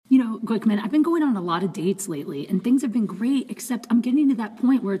Glickman. I've been going on a lot of dates lately, and things have been great, except I'm getting to that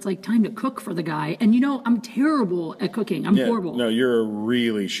point where it's like time to cook for the guy. And, I'm terrible at cooking. I'm horrible. No, you're a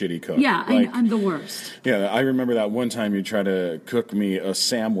really shitty cook. Yeah, I'm the worst. Yeah, I remember that one time you tried to cook me a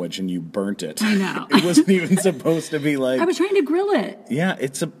sandwich and you burnt it. I know. It wasn't even supposed to be like... I was trying to grill it. Yeah,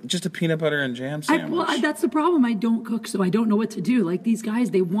 it's just a peanut butter and jam sandwich. That's the problem. I don't cook, so I don't know what to do. Like, these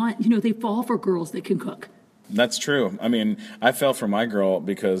guys, they want, they fall for girls that can cook. That's true. I mean, I fell for my girl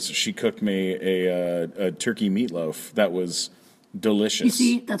because she cooked me a turkey meatloaf that was delicious. You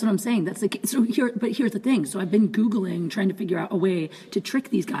see, that's what I'm saying. But here's the thing. So I've been Googling, trying to figure out a way to trick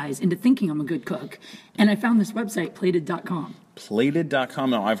these guys into thinking I'm a good cook. And I found this website, plated.com.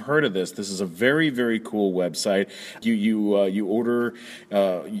 Plated.com. Now, I've heard of this. This is a very, very cool website. You order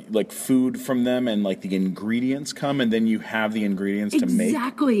like food from them, and like the ingredients come, and then you have the ingredients to make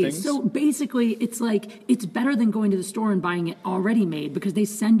things. So basically, it's like it's better than going to the store and buying it already made, because they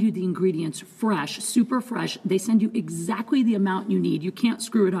send you the ingredients fresh, super fresh. They send you exactly the amount you need. You can't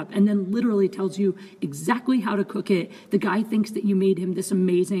screw it up, and then literally tells you exactly how to cook it. The guy thinks that you made him this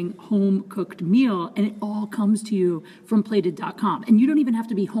amazing home cooked meal, and it all comes to you from Plated.com. And you don't even have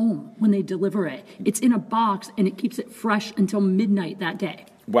to be home when they deliver it. It's in a box, and it keeps it fresh until midnight that day.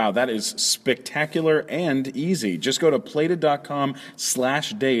 Wow, that is spectacular and easy. Just go to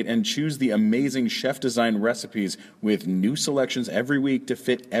plated.com/date and choose the amazing chef-designed recipes with new selections every week to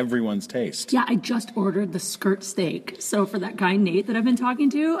fit everyone's taste. Yeah, I just ordered the skirt steak. So for that guy, Nate, that I've been talking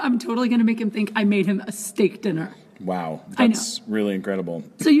to, I'm totally going to make him think I made him a steak dinner. Wow, that's really incredible.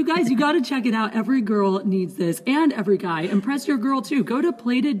 So you guys, you got to check it out. Every girl needs this, and every guy. Impress your girl too. Go to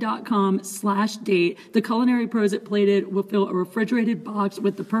plated.com/date. The culinary pros at Plated will fill a refrigerated box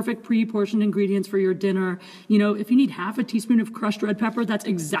with the perfect pre-portioned ingredients for your dinner. If you need half a teaspoon of crushed red pepper, that's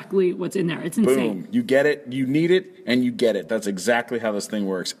exactly what's in there. It's insane. Boom. You get it, you need it, and you get it. That's exactly how this thing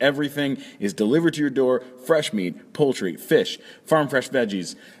works. Everything is delivered to your door. Fresh meat, poultry, fish, farm fresh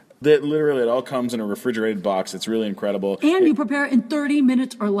veggies. Literally, it all comes in a refrigerated box. It's really incredible. And you prepare it in 30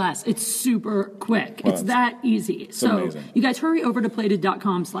 minutes or less. It's super quick. It's that easy. So amazing. You guys hurry over to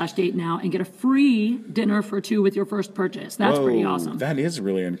plated.com/date now and get a free dinner for two with your first purchase. That's pretty awesome. That is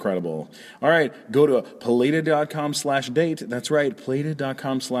really incredible. All right, go to plated.com/date. That's right,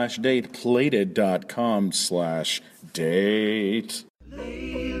 plated.com/date. Plated.com/date.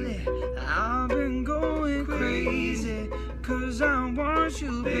 Lately, I've been going crazy. 'Cause I want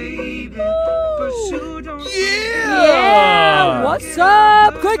you, baby, but you don't. Yeah! What's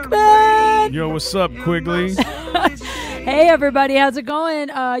up, Quickman? Yo, what's up, Quigley? Hey, everybody. How's it going?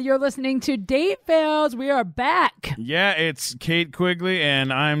 You're listening to Date Fails. We are back. Yeah, it's Kate Quigley,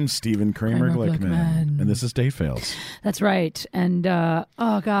 and I'm Stephen Kramer Glickman. And this is Date Fails. That's right. And, oh,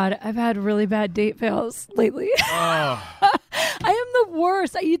 God, I've had really bad date fails lately. Oh. I am the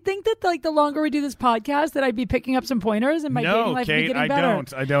worst. You'd think that, like, the longer we do this podcast, that I'd be picking up some pointers and my dating life would be getting better.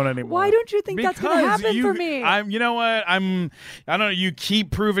 I don't anymore. Why don't you think that's going to happen for me? You know what? I don't know. You keep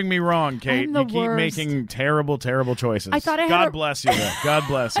proving me wrong, Kate. You keep making terrible, terrible choices. God bless you. God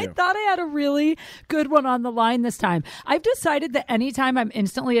bless you. I thought I had a really good one on the line this time. I've decided that anytime I'm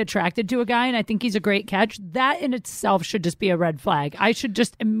instantly attracted to a guy and I think he's a great catch, that in itself should just be a red flag. I should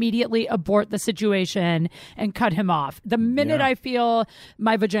just immediately abort the situation and cut him off. The minute I feel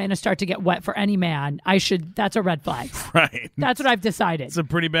my vagina start to get wet for any man, that's a red flag. Right. That's what I've decided. It's a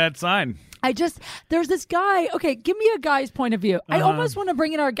pretty bad sign. There's this guy. Okay, give me a guy's point of view. I almost want to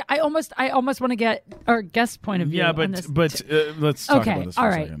bring in I almost want to get our guest point of view. Yeah, but let's talk about this for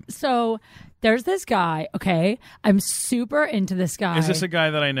a second. So there's this guy. Okay, I'm super into this guy. Is this a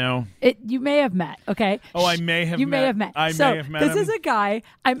guy that I know? You may have met. Okay. Oh, I may have. You may have met. I may have met. This is a guy.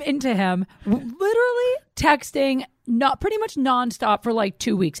 I'm into him. Literally texting. Not pretty much nonstop for like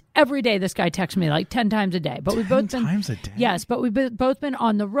 2 weeks. Every day, this guy texts me like 10 times a day. But we've both been 10 times a day. Yes, but we've both been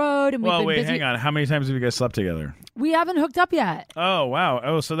on the road and we've been busy. Hang on. How many times have you guys slept together? We haven't hooked up yet. Oh wow.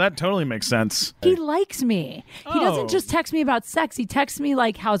 Oh, so that totally makes sense. He likes me. He doesn't just text me about sex. He texts me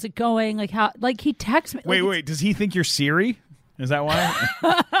like, "How's it going?" He texts me. Wait. Does he think you're Siri? Is that why?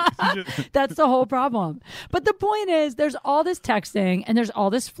 That's the whole problem. But the point is, there's all this texting and there's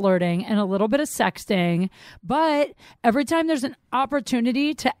all this flirting and a little bit of sexting. But every time there's an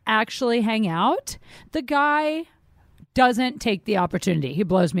opportunity to actually hang out, the guy doesn't take the opportunity. He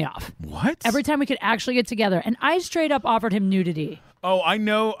blows me off. What? Every time we could actually get together. And I straight up offered him nudity. Oh, I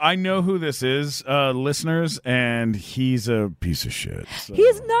know who this is, listeners, and he's a piece of shit. So.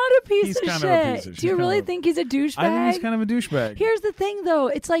 He's not a piece of kind shit. Of a piece of Do you really think he's a douchebag? I think he's kind of a douchebag. Here's the thing, though.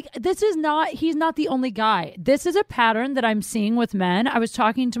 It's like, he's not the only guy. This is a pattern that I'm seeing with men. I was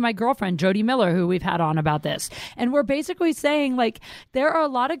talking to my girlfriend, Jody Miller, who we've had on about this. And we're basically saying, like, there are a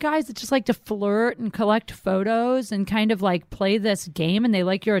lot of guys that just like to flirt and collect photos and kind of like play this game, and they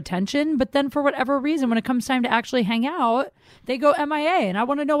like your attention. But then for whatever reason, when it comes time to actually hang out, they go MIA, and I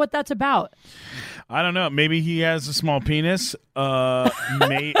want to know what that's about. I don't know. Maybe he has a small penis.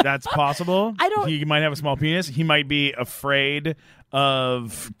 That's possible. He might have a small penis. He might be afraid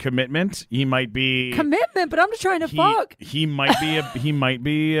of commitment. He might be commitment, but I'm just trying to fuck. He might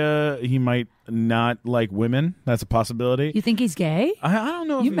not like women. That's a possibility. You think he's gay? I don't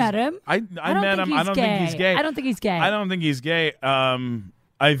know. You met him. I met him. I don't think he's gay. I don't think he's gay. I don't think he's gay.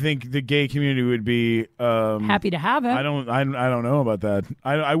 I think the gay community would be happy to have him. I don't know about that.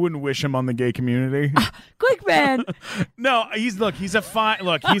 I wouldn't wish him on the gay community. Glickman. No, he's a fine.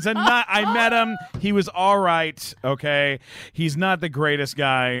 Look, he's a not. I met him. He was all right. Okay, he's not the greatest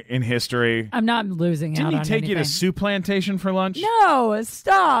guy in history. I'm not losing Didn't out he on take anything. you to Soup Plantation for lunch? No,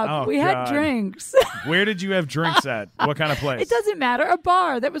 stop. Oh, we God. had drinks. Where did you have drinks at? What kind of place? It doesn't matter. A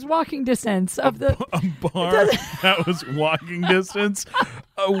bar that was walking distance of the. A bar that was walking distance.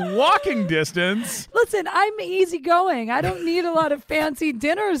 A walking distance. Listen, I'm easygoing. I don't need a lot of fancy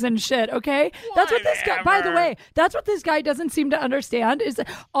dinners and shit, okay? That's what this guy, by the way, that's what this guy doesn't seem to understand is that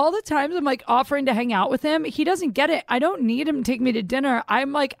all the times I'm like offering to hang out with him, he doesn't get it. I don't need him to take me to dinner.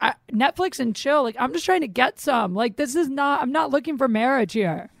 I'm like, Netflix and chill. Like, I'm just trying to get some. Like, I'm not looking for marriage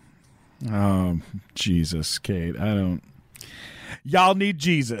here. Oh, Jesus, Kate. Y'all need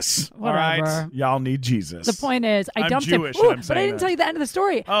Jesus. Whatever. All right? Y'all need Jesus. The point is, I dumped Jewish, him. Ooh, I'm but I didn't tell you the end of the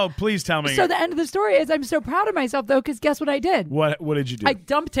story. Oh, please tell me. So the end of the story is I'm so proud of myself, though, because guess what I did? What did you do? I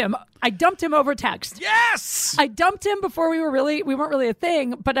dumped him over text. Yes! I dumped him before we weren't really a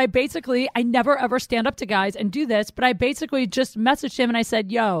thing, but I never ever stand up to guys and do this, but I basically just messaged him and I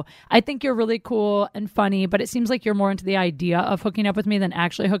said, yo, I think you're really cool and funny, but it seems like you're more into the idea of hooking up with me than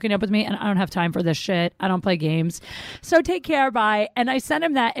actually hooking up with me, and I don't have time for this shit. I don't play games. So take care, bye. And I sent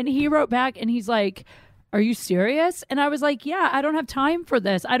him that, and he wrote back and he's like, are you serious? And I was like, yeah, I don't have time for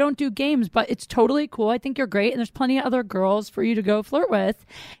this. I don't do games, but it's totally cool. I think you're great. And there's plenty of other girls for you to go flirt with.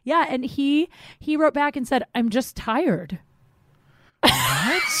 Yeah. And he wrote back and said, I'm just tired.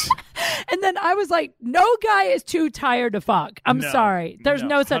 What? And then I was like, no guy is too tired to fuck. I'm sorry. There's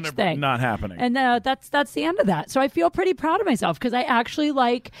no such thing. Not happening. And that's the end of that. So I feel pretty proud of myself because I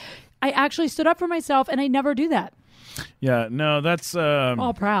actually stood up for myself, and I never do that. Yeah, no, that's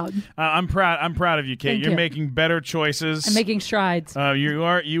all proud. I'm proud of you, Kate. You're making better choices. I'm making strides. You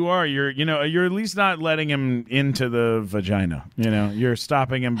are. You're at least not letting him into the vagina. You're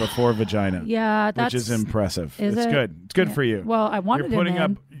stopping him before vagina. Yeah, which is impressive. It's good. It's good for you. Well, I wanted him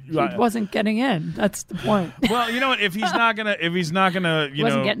in. He wasn't getting in. That's the point. Well, you know what? If he's not gonna,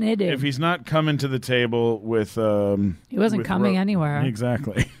 wasn't getting it in. If he's not coming to the table with, he wasn't coming anywhere.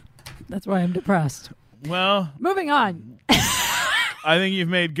 Exactly. That's why I'm depressed. Well, moving on. I think you've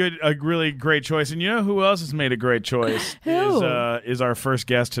made a really great choice. And you know who else has made a great choice? Who? Is our first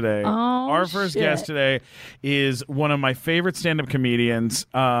guest today. Our first guest today is one of my favorite stand-up comedians.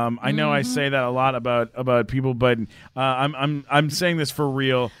 I know I say that a lot about people, but I'm saying this for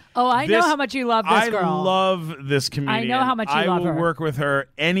real. Oh, I know how much you love this girl. I love this comedian. I know how much you love her. I will work with her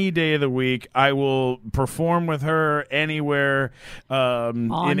any day of the week. I will perform with her anywhere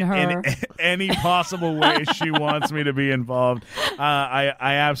in any possible way she wants me to be involved. I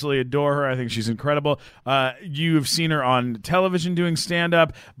absolutely adore her. I think she's incredible. You've seen her on television doing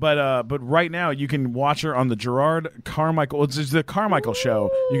stand-up, but right now you can watch her on the Gerard Carmichael. It's the Carmichael Show.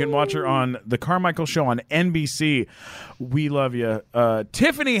 You can watch her on the Carmichael Show on NBC. We love you.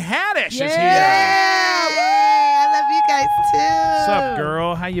 Tiffany Haddish is here. I love you guys too. What's up,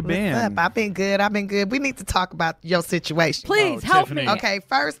 girl? How you been? What's up? I've been good. We need to talk about your situation. Please help Tiffany. me. Okay,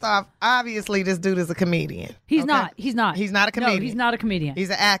 first off, obviously this dude is a comedian. He's okay? not. He's not. He's not a comedian. No, he's not a comedian. He's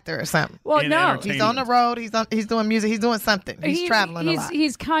an actor or something. Well, no. He's on the road. He's doing music. He's doing something. He's traveling a lot.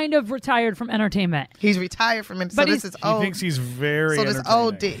 He's kind of retired from entertainment. He's retired from it. So this is He old. thinks he's very So this entertaining.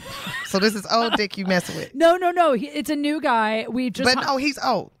 old dick. So this is old dick you messing with. No. It's a new guy. But no, he's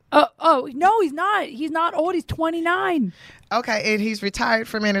old. Oh, no, he's not. He's not old. He's 29. Okay, and he's retired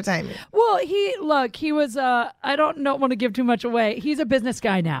from entertainment. Well, he was, I don't want to give too much away. He's a business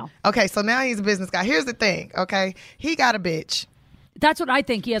guy now. Okay, so now he's a business guy. Here's the thing, okay? He got a bitch. That's what I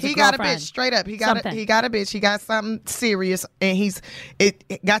think. He has a got girlfriend. a bitch, straight up. He got a bitch. He got something serious, and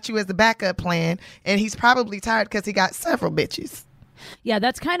it got you as the backup plan, and he's probably tired because he got several bitches. Yeah,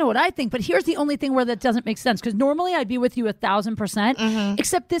 that's kind of what I think. But here's the only thing where that doesn't make sense. Because normally I'd be with you 1,000%.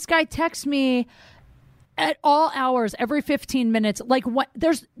 Except this guy texts me at all hours, every 15 minutes. Like, what?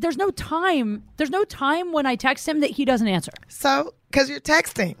 There's no time. There's no time when I text him that he doesn't answer. So, because you're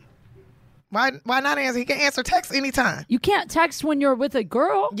texting. Why not answer? He can answer text anytime. You can't text when you're with a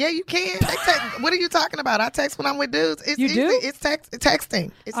girl. Yeah, you can. What are you talking about? I text when I'm with dudes. It's you easy. do? It's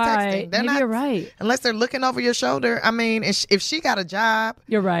texting. It's All texting. right. Maybe you're right. Unless they're looking over your shoulder. I mean, if she got a job.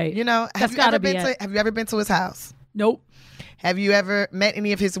 You're right. You know, have you ever been to his house? Nope. Have you ever met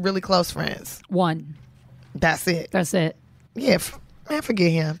any of his really close friends? One. That's it. Yeah, man, forget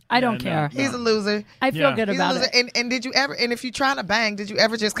him. I don't care. He's a loser. I feel good about it. And did you ever? And if you're trying to bang, did you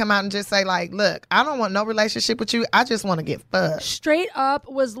ever just come out and just say like, "Look, I don't want no relationship with you. I just want to get fucked." Straight up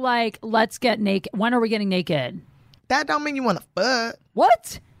was like, let's get naked. When are we getting naked? That don't mean you want to fuck.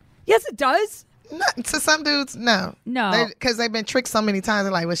 What? Yes, it does. No, to some dudes, no. Because they've been tricked so many times.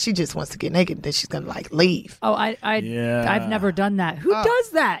 They're like, well, she just wants to get naked, then she's gonna like leave. Oh, I've never done that. Who does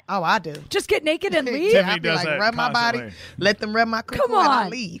that? Oh, I do. Just get naked and leave? Yeah, I'd be like, rub my body, let them rub my cuckoo, Come on. and I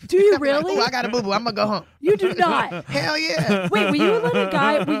leave. Do you really? Like, I got a boo boo. I'm gonna go home. You do not. Hell yeah. Wait, will you let a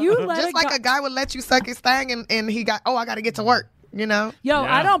guy? Just like a guy would let you suck his thing, and he got. Oh, I got to get to work. You know? Yo,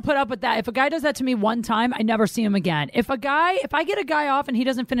 I don't put up with that. If a guy does that to me one time, I never see him again. If I get a guy off and he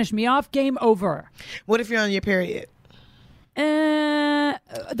doesn't finish me off, game over. What if you're on your period?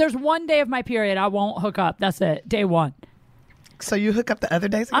 There's one day of my period I won't hook up. That's it. Day one. So you hook up the other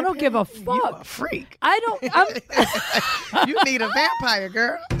days? I don't give a fuck. You a freak. I don't. You need a vampire,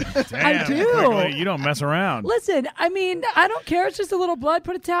 girl. Damn, I do. Quigley, you don't mess around. Listen, I mean, I don't care. It's just a little blood.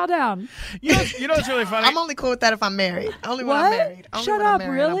 Put a towel down. You know what's really funny? I'm only cool with that if I'm married. Only when What? I'm married. Only Shut when I'm up,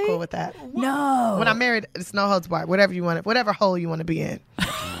 married, really? I'm cool with that. No. When I'm married, it's no holds barred. Whatever you want, whatever hole you want to be in.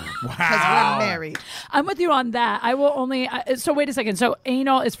 Because we're married. I'm with you on that. I will only. So wait a second. So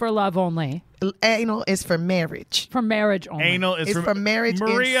anal is for love only. Anal is for marriage. For marriage only. Anal is It's for marriage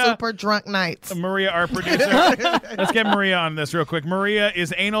Maria, and super drunk nights. Maria, our producer. Let's get Maria on this real quick. Maria,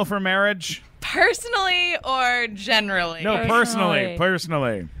 is anal for marriage? Personally or generally? No, personally.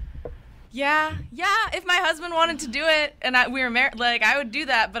 Yeah. If my husband wanted to do it and we were married, like I would do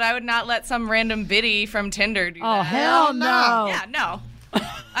that, but I would not let some random biddy from Tinder do that. Oh hell no! Yeah, no.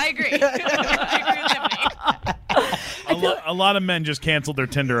 I agree. I agree with Tiffany. A lot of men just canceled their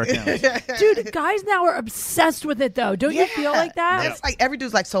Tinder accounts. Dude, guys now are obsessed with it though. Don't you feel like that? It's like every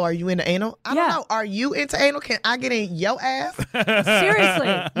dude's like, so are you into anal? I don't know. Are you into anal? Can I get in your ass?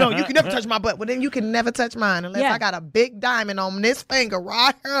 Seriously. No, you can never touch my butt. Well, then you can never touch mine unless I got a big diamond on this finger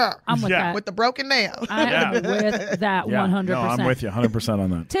right here. I'm with that. With the broken nail. I'm with that 100%. No, I'm with you 100% on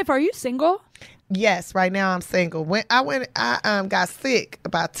that. Tiff, are you single? Yes, right now I'm single. When I got sick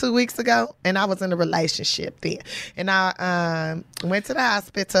about 2 weeks ago, and I was in a relationship then, and I went to the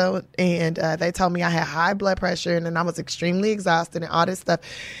hospital, and they told me I had high blood pressure, and then I was extremely exhausted and all this stuff,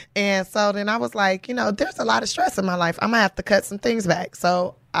 and so then I was like, there's a lot of stress in my life. I'm gonna have to cut some things back.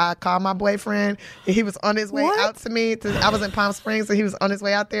 So I called my boyfriend, and he was on his way out to me. I was in Palm Springs, and he was on his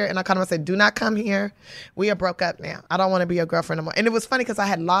way out there, and I called him and said, do not come here. We are broke up now. I don't want to be your girlfriend no more. And it was funny because I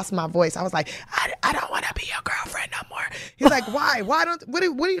had lost my voice. I was like, I don't want to be your girlfriend no more. He's like, why? What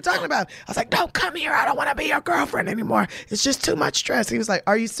are you talking about? I was like, don't come here. I don't want to be your girlfriend anymore. It's just too much stress. He was like,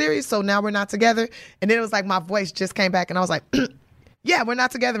 are you serious? So now we're not together? And then it was like my voice just came back, and I was like, yeah, we're not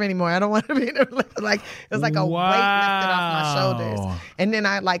together anymore. I don't want to be like it was like a weight lifted off my shoulders. And then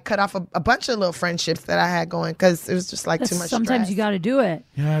I like cut off a bunch of little friendships that I had going because it was just like too much Sometimes stress. you got to do it.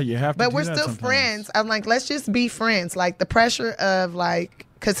 Yeah, you have to. But we're still friends. I'm like, let's just be friends. Like the pressure of like,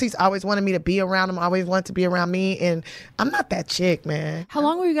 because he's always wanted me to be around him, always wanted to be around me, and I'm not that chick, man. How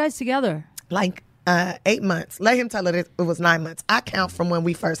long were you guys together? Like 8 months. Let him tell it was 9 months. I count from when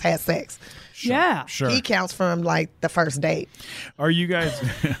we first had sex. Yeah. Sure. He counts from like the first date. Are you guys?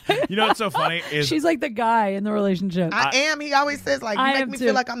 You know what's so funny is She's like the guy in the relationship. I am. He always says like, you I make am me too.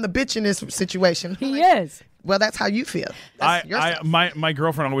 feel like I'm the bitch in this situation. He Like, is. Well, that's how you feel. That's yourself. my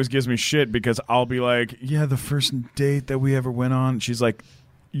girlfriend always gives me shit because I'll be like, yeah, the first date that we ever went on. She's like,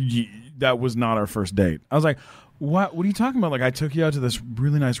 that was not our first date. I was like, what are you talking about? Like, I took you out to this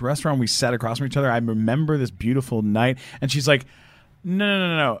really nice restaurant. We sat across from each other. I remember this beautiful night. And she's like,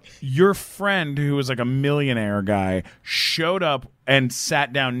 no. Your friend, who was like a millionaire guy, showed up and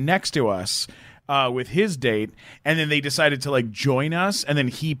sat down next to us with his date. And then they decided to like join us. And then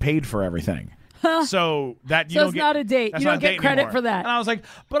he paid for everything. So that you So don't it's get, not a date. that's You not don't a get date credit anymore. for that. And I was like,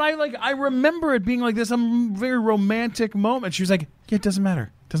 but I remember it being like this, a very romantic moment. She was like, Yeah, it doesn't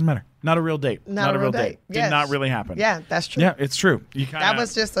matter. Doesn't matter. Not a real date. Not a real date. Did Yes. not really happen. Yeah, that's true. Yeah, it's true. You That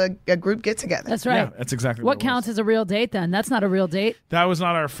was just a group get together. That's right. Yeah, that's exactly What it counts was. as a real date then? That's not a real date. That was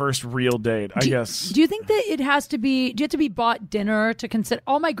not our first real date, I guess. Do you think that it has to be, do you have to be bought dinner to consider?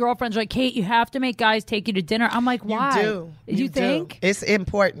 All my girlfriends are like, Kate, you have to make guys take you to dinner. I'm like, why? You do. You think? It's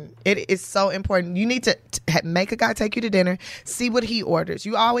important. It is so important. You need to make a guy take you to dinner, see what he orders.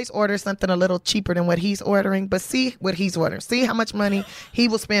 You always order something a little cheaper than what he's ordering, but see what he's ordering. See how much money he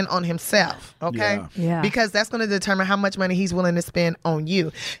will spend on himself, okay? Yeah. Because that's going to determine how much money he's willing to spend on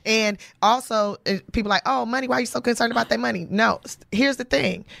you. And also, people like, oh, money, why are you so concerned about their money? No, here's the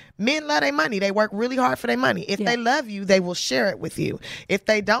thing. Men love their money. They work really hard for their money. If they love you, they will share it with you. If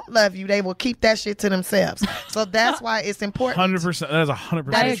they don't love you, they will keep that shit to themselves. So that's why it's important. 100%. That is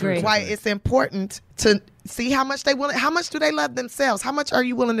 100%. I agree. Why it's important to see how much they will. How much do they love themselves? How much are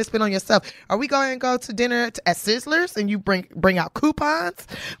you willing to spend on yourself? Are we going to go to dinner at Sizzlers and you bring out coupons,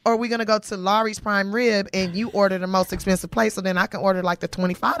 or are we going to go to Laurie's Prime Rib and you order the most expensive place? So then I can order like the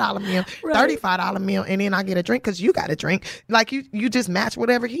 $25 meal, $35 meal, and then I get a drink because you got a drink. Like you just match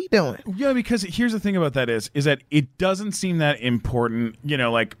whatever he doing. Yeah, because here's the thing about that is that it doesn't seem that important,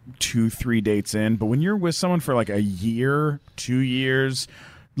 like 2-3 dates in, but when you're with someone for like a year, 2 years,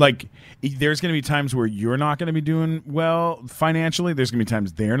 like there's going to be times where you're not going to be doing well financially. There's going to be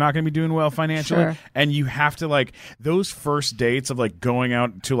times they're not going to be doing well financially. Sure. And you have to like those first dates of like going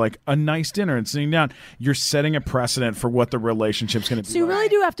out to like a nice dinner and sitting down, you're setting a precedent for what the relationship's going to be. So you really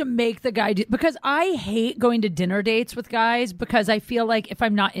do have to make the guy do, because I hate going to dinner dates with guys because I feel like if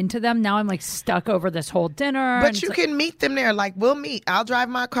I'm not into them, now I'm like stuck over this whole dinner. But you can meet them there. Like, we'll meet. I'll drive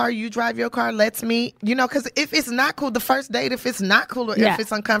my car. You drive your car. Let's meet. Because if it's not cool, the first date, if it's not cool or if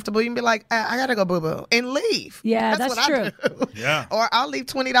it's uncomfortable, you can be like, I gotta go boo-boo and leave. Yeah, that's what true. I do. Yeah. Or I'll leave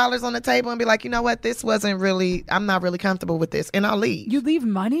 $20 on the table and be like, you know what? This wasn't really, I'm not really comfortable with this. And I'll leave. You leave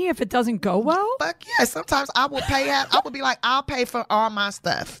money if it doesn't go well? Fuck yeah. Sometimes I will pay I will be like, I'll pay for all my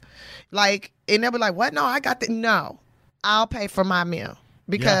stuff. Like, and they'll be like, what? No, I got the, no. I'll pay for my meal.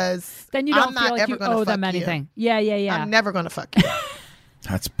 Because then you don't I'm feel not like ever you gonna owe fuck them anything. Yeah. I'm never gonna fuck you.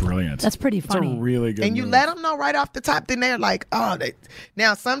 That's brilliant. That's pretty funny. That's a really good And you move. let them know right off the top. Then they're like,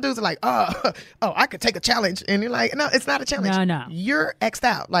 now some dudes are like, oh, I could take a challenge. And you're like, no, it's not a challenge. No. You're X'd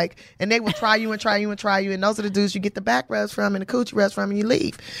out. Like, and they will try you and try you and try you. And those are the dudes you get the back rubs from and the coochie rubs from and you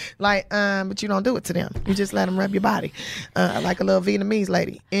leave. Like, but you don't do it to them. You just let them rub your body. Like a little Vietnamese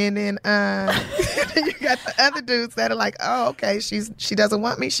lady. And then you got the other dudes that are like, oh, okay, she doesn't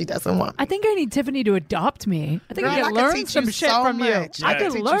want me. She doesn't want me. I think I need Tiffany to adopt me. I think Girl, I can can learn teach some you shit so from much. you. I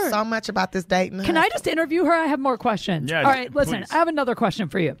can teach learn you so much about this dating. Can I just interview her? I have more questions. Yeah, All right, listen, please. I have another question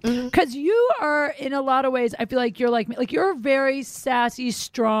for you. Because you are, in a lot of ways, I feel like you're like me. Like, you're very sassy,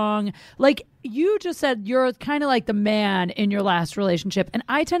 strong. Like, you just said you're kind of like the man in your last relationship. And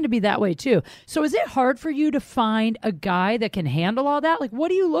I tend to be that way, too. So is it hard for you to find a guy that can handle all that? Like, what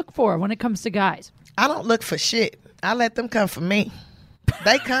do you look for when it comes to guys? I don't look for shit. I let them come for me.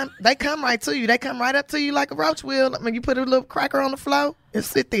 They come right to you. They come right up to you like a roach will. I mean, you put a little cracker on the floor and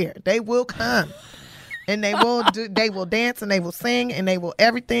sit there. They will come. And they will dance and they will sing and they will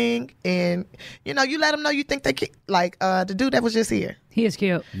everything. And, you let them know you think they can. Like, the dude that was just here. He is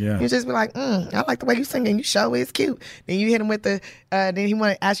cute. Yeah. You just be like, I like the way you sing and you show is cute. Then you hit him with then he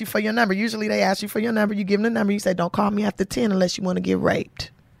want to ask you for your number. Usually they ask you for your number. You give him the number. You say, don't call me after 10 unless you want to get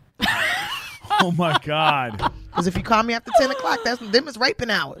raped. Oh my God. Because if you call me after 10 o'clock, them is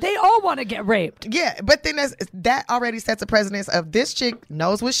raping hours. They all want to get raped. Yeah, but then that already sets a precedence of this chick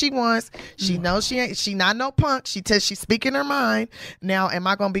knows what she wants. She knows she not no punk. She's speaking her mind. Now, am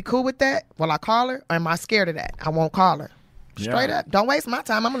I gonna be cool with that? Will I call her? Or am I scared of that? I won't call her. Straight up. Don't waste my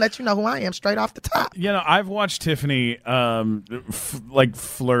time. I'm gonna let you know who I am straight off the top. I've watched Tiffany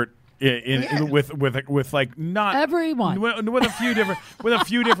flirt with like not everyone with a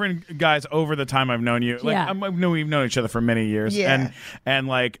few different guys over the time I've known you. Like we've known each other for many years, and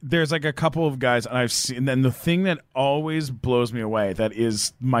like there's like a couple of guys and I've seen. And then the thing that always blows me away, that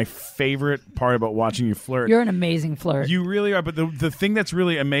is my favorite part about watching you flirt. You're an amazing flirt. You really are. But the thing that's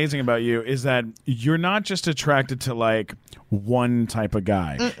really amazing about you is that you're not just attracted to like one type of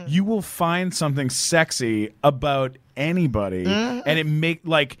guy. Mm-mm. You will find something sexy about anybody, and it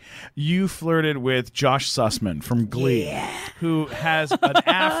like you flirted with Josh Sussman from Glee, who has an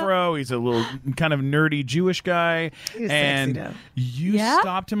afro. He's a little kind of nerdy Jewish guy, and you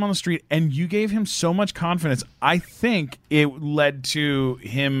stopped him on the street and you gave him so much confidence. I think it led to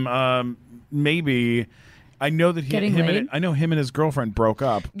him maybe I know that Getting laid? I know him and his girlfriend broke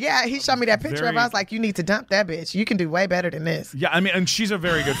up. Yeah, he showed me that picture of. I was like, you need to dump that bitch. You can do way better than this. Yeah, I mean, and she's a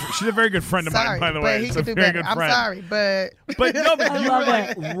very good friend of mine, by the way. But he It's could a do very better. good I'm friend. sorry, but No, but you were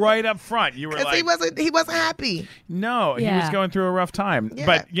like right up front. You were like, he wasn't happy. No, he was going through a rough time. Yeah.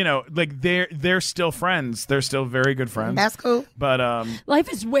 But like they're still friends. They're still very good friends. That's cool. But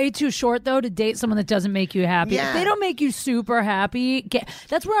Life is way too short, though, to date someone that doesn't make you happy. Yeah. If they don't make you super happy,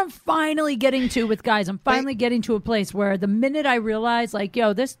 that's where I'm finally getting to with guys. I'm finally getting to a place where the minute I realize, like,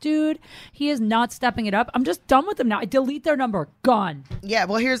 yo, this dude, he is not stepping it up, I'm just done with him now. I delete their number. Gone. Yeah,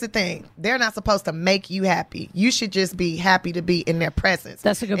 well, here's the thing. They're not supposed to make you happy. You should just be happy to be in their presence.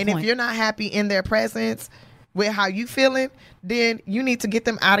 That's a good point. And if you're not happy in their presence with how you feeling, then you need to get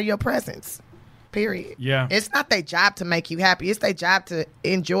them out of your presence. Period. Yeah. It's not their job to make you happy. It's their job to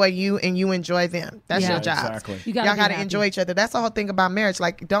enjoy you and you enjoy them. That's your job. Exactly. Y'all got to happy. enjoy each other. That's the whole thing about marriage.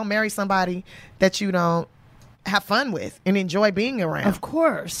 Like, don't marry somebody that you don't have fun with and enjoy being around. Of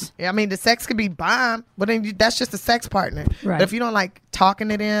course. I mean, the sex could be bomb, but then that's just a sex partner. Right. But if you don't like talking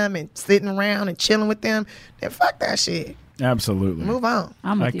to them and sitting around and chilling with them, then fuck that shit. absolutely. Move on.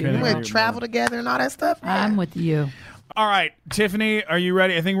 I'm with you. couldn't You agree want to travel together and all that stuff? I'm with you. All right, Tiffany, are you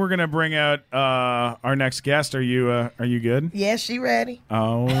ready? I think we're gonna bring out our next guest. Are you good? Yeah, she ready.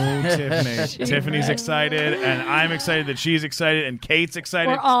 Oh, Tiffany. Tiffany's excited, and I'm excited that she's excited, and Kate's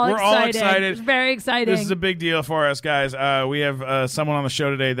excited. We're all excited. excited. It's very exciting. This is a big deal for us, guys. We have someone on the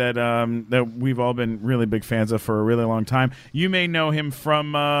show today that we've all been really big fans of for a really long time. You may know him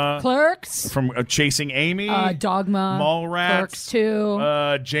from Clerks. from Chasing Amy, Dogma. Mallrats, Clerks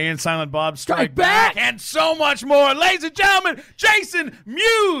 2. Jay and Silent Bob Strike Strike Back! and so much more. Ladies and gentlemen, Jason Mewes.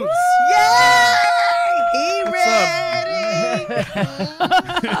 Yay! He What's ready.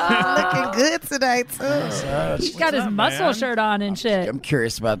 Looking good today, too. He's got his up, muscle man? shirt on and shit. I'm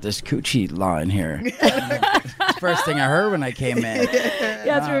curious about this coochie line here. First thing I heard when I came in.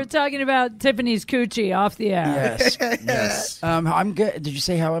 Yes, we were talking about Tiffany's coochie off the air. Yes, yes. I'm good. Did you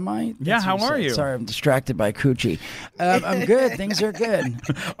say how am I? Yeah, That's what how are said. you? Sorry, I'm distracted by coochie. I'm good. Things are good.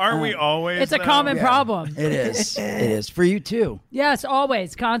 Aren't we always? It's a though? common Yeah. problem. It is. It is for you too. Yes,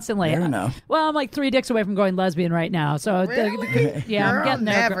 always, constantly. I don't know. Well, I'm like 3 dicks away from going lesbian right now. So, yeah, Girl, I'm getting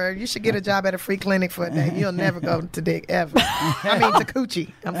there. never. You should get a job at a free clinic for a day. You'll never go to dick ever. I mean, to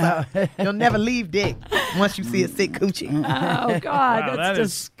coochie. I'm sorry. You'll never leave dick once you see a sick coochie. Oh, God, Wow, that's that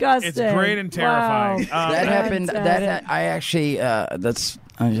is- disgusting. It's great and terrifying. Wow. That happened. Fantastic. I actually. That's.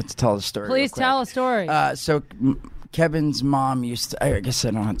 I have to tell the story. real Please quick. tell a story. So Kevin's mom used to, I guess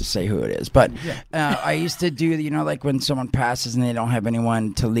I don't have to say who it is, but I used to do, like when someone passes and they don't have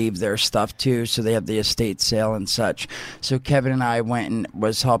anyone to leave their stuff to, so they have the estate sale and such. So Kevin and I went and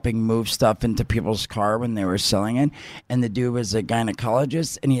was helping move stuff into people's car when they were selling it, and the dude was a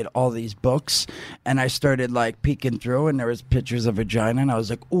gynecologist, and he had all these books, and I started like peeking through, and there was pictures of vagina, and I was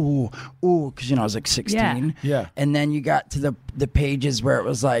like, ooh, because I was like 16. Yeah. And then you got to the pages where it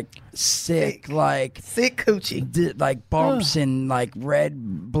was like sick, like Sick coochie. like bumps and like red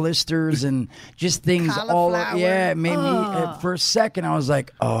blisters and just things all. Cauliflower. Yeah, it made me. For a second, I was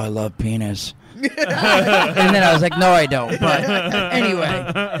like, "Oh, I love penis." And then I was like, "No, I don't." But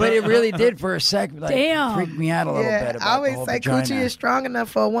anyway, but it really did for a second. Like, Damn. freaked me out a little bit. About I always the whole say vagina. coochie is strong enough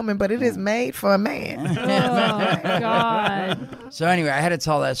for a woman, but it is made for a man. Oh, my God. So anyway, I had to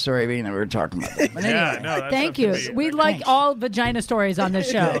tell that story, being that we were talking about that. But anyway, Yeah, no, that's Thank you. definitely- We like all vagina stories on this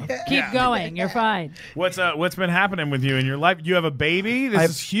show. Keep going. You're fine. What's been happening with you in your life? You have a baby.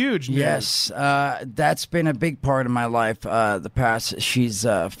 This is huge news. Yes, that's been a big part of my life. The past, she's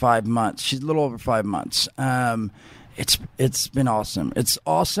 5 months. She's a little over 5 months. It's been awesome. It's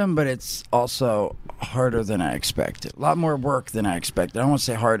awesome, but it's also harder than I expected. A lot more work than I expected. I don't want to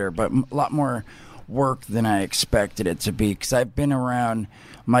say harder, but a lot more work than I expected it to be. Because I've been around.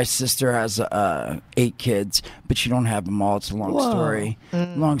 My sister has 8 kids, but she don't have them all. It's a long story.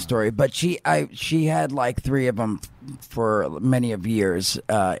 Long story. But she had like 3 of them for many of years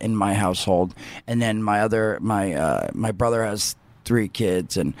in my household, and then my brother has 3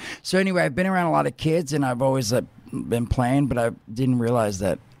 kids, and so anyway, I've been around a lot of kids, and I've always been playing, but I didn't realize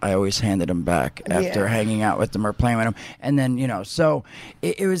that I always handed them back after hanging out with them or playing with them, and then so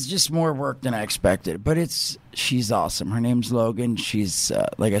it was just more work than I expected. But she's awesome. Her name's Logan. She's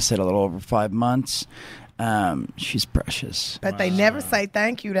like I said, a little over 5 months. she's precious. But they never say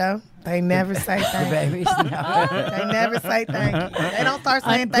thank you, though. They never say thank you. Babies, no. They never say thank you. They don't start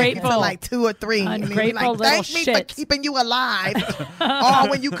saying thank you until like 2 or 3. Ungrateful Thank little me for shits. keeping you alive. Or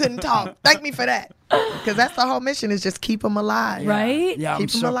when you couldn't talk. Thank me for that. Because that's the whole mission, is just keep them alive. Right? Yeah, I'm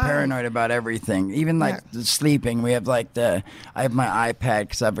Keep 'em so alive. paranoid about everything. Even like the sleeping. We have I have my iPad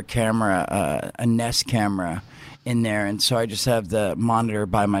because I have a camera, a Nest camera in there, and so I just have the monitor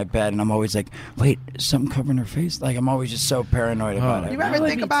by my bed, and I'm always like, wait, is something covering her face? Like, I'm always just so paranoid about it. You ever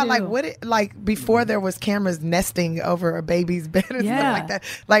think about like before there was cameras nesting over a baby's bed and stuff like that?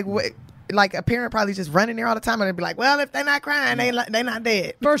 Like what? Like a parent probably just running there all the time, and they'd be like, "Well, if they're not crying, they not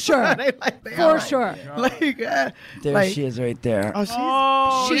dead For sure. they For sure. There she is right there. Oh,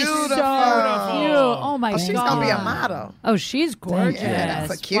 she's She's beautiful. so cute. Oh my god. She's gonna be a model. Oh, she's gorgeous. Yeah,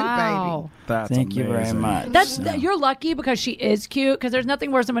 that's a cute wow. baby. That's Thank you very amazing. much. You're lucky because she is cute. Because there's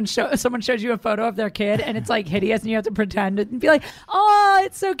nothing worse than when someone shows you a photo of their kid and it's like hideous, and you have to pretend and be like, "Oh,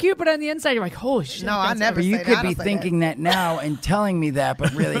 it's so cute," but on the inside you're like, "Holy shit!" No, I never. But you say could that. I be don't say thinking that now and telling me that,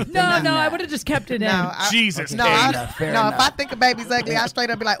 but really thinking No, I that. would have just kept it in. No, Jesus, No, Kate. Fair if enough. I think a baby's ugly, I straight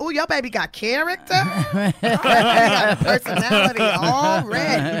up be like, "Oh, your baby got character, he got personality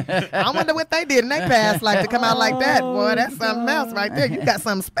already." I wonder what they did in their past life to come out like that. Boy, that's something else right there. You got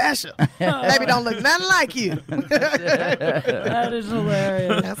something special. Baby don't look nothing like you. That is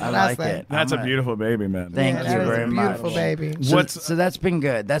hilarious. That's I what like I say. it. That's a beautiful baby, man. Thank Yeah, you that is very a much. beautiful baby. So that's been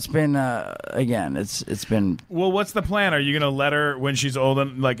good. That's been again. It's been. Well, what's the plan? Are you going to let her when she's old?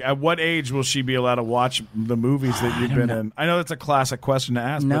 And like, at what age will she be allowed to watch the movies that you've been in? I know that's a classic question to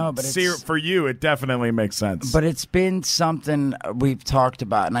ask. No, but see, it's- for you, it definitely makes sense. But it's been something we've talked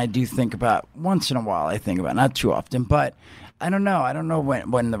about, and I do think about once in a while. I think about, not too often, but I don't know. I don't know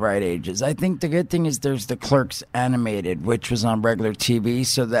when the right age is. I think the good thing is there's the Clerks animated, which was on regular TV,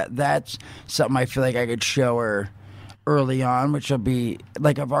 so that's something I feel like I could show her early on, which will be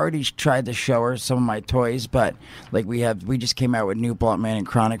like I've already tried to show her some of my toys, but like we just came out with new Bluntman and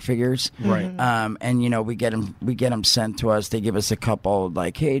Chronic figures, right? And we get them sent to us. They give us a couple,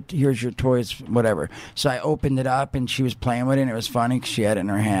 like, hey, here's your toys, whatever. So I opened it up and she was playing with it, and it was funny because she had it in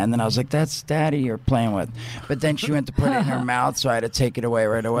her hand, and I was like, that's Daddy you're playing with. But then she went to put it in her mouth, so I had to take it away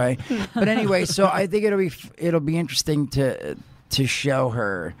right away. But anyway, so I think it'll be interesting to show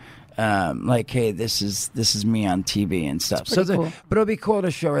her. Like, hey, this is me on TV and stuff. So, cool. But it'll be cool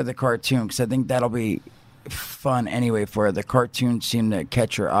to show her the cartoon because I think that'll be fun anyway for her. The cartoons seem to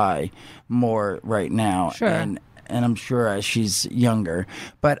catch her eye more right now. Sure. And I'm sure as she's younger.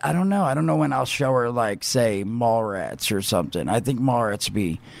 But I don't know. I don't know when I'll show her, like, say, Mallrats or something. I think Mallrats would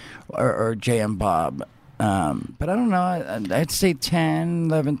be, or Jay and Bob. But I don't know. I'd say 10,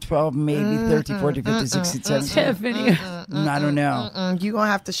 11, 12, maybe 13, 14, 15, 16, 17. Tiffany. I don't know. You're going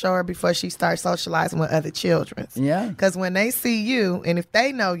to have to show her before she starts socializing with other children. Yeah. Because when they see you, and if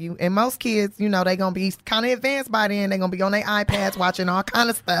they know you, and most kids, they're going to be kind of advanced by then. They're going to be on their iPads watching all kind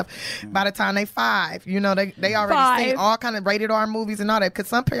of stuff. By the time they 5, they already seen all kind of rated R movies and all that. Because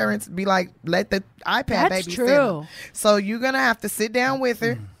some parents be like, let the iPad That's baby true. sit them. So you're going to have to sit down with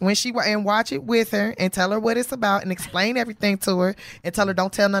her when and watch it with her and tell her what it's about and explain everything to her and tell her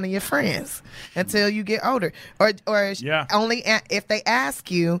don't tell none of your friends until you get older. Or only if they ask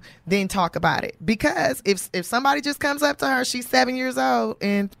you, then talk about it. Because if somebody just comes up to her, she's 7 years old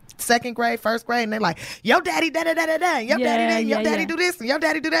and second grade, first grade, and they're like, yo daddy da da da da da, yo daddy da, yo daddy do this and yo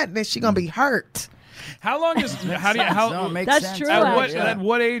daddy do that, then she gonna be hurt. How long is That's true. At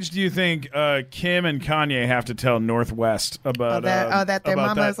what age do you think Kim and Kanye have to tell Northwest about that their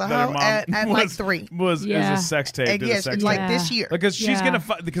mama is a hoe? At like 3 is a sex tape? And yes, like this year. Because she's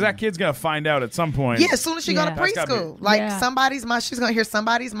because that kid's gonna find out at some point. Yeah, as soon as she go to preschool, like she's gonna hear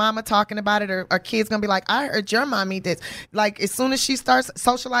somebody's mama talking about it, or kid's gonna be like, I heard your mommy did. Like as soon as she starts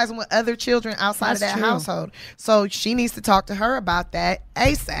socializing with other children outside of that household, so she needs to talk to her about that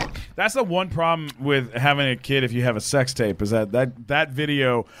ASAP. That's the one problem with having a kid if you have a sex tape is that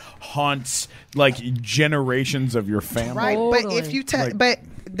video haunts like generations of your family. Right, Totally. but if you but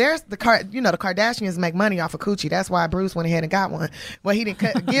there's the Kardashians make money off of coochie. That's why Bruce went ahead and got one. Well, he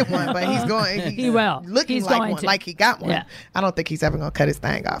didn't get one, but he's going. He will. Looking He's like going one, to. like he got one. Yeah. I don't think he's ever gonna cut his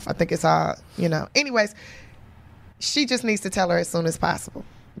thing off. I think it's all Anyways, she just needs to tell her as soon as possible.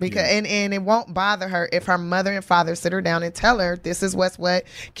 Because and it won't bother her if her mother and father sit her down and tell her this is what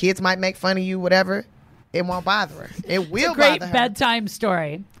kids might make fun of you, whatever. It won't bother her. It will Great bother her. bedtime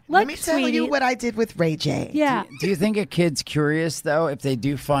story. Let me tell you what I did with Ray J. Yeah. Do you think a kid's curious though? If they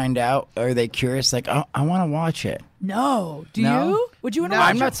do find out, are they curious? Like, I want to watch it. No. Do No? you? Would you want to No, watch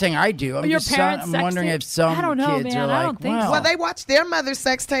I'm it? not saying I do. I'm Your just parents' I'm sex wondering tape? if some I don't know, kids man. are I like, don't think wow. so. Well, they watched their mother's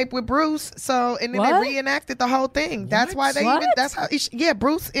sex tape with Bruce, so and then What? they reenacted the whole thing. That's why they What? even. That's how. Yeah,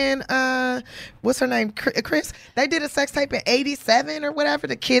 Bruce and what's her name, Chris. They did a sex tape in '87 or whatever.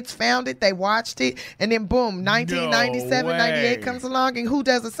 The kids found it, they watched it, and then boom, 1997, No 98 way. comes along, and who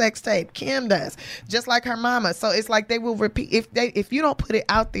does a sex tape? Kim does, just like her mama. So it's like they will repeat if you don't put it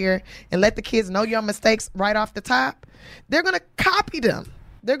out there and let the kids know your mistakes right off the top, they're gonna copy them.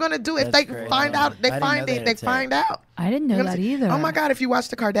 They're gonna do it. If That's they great. find out, I they didn't find know it. they They had tape. find out. I didn't know You know that what I'm saying? either. Oh my God! If you watch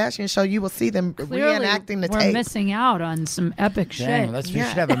the Kardashian show, you will see them Clearly, reenacting the we're tape. missing out on some epic Dang, shit. we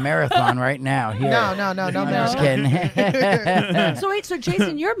should have a marathon right now. Here. No, I'm no. just kidding. So wait, so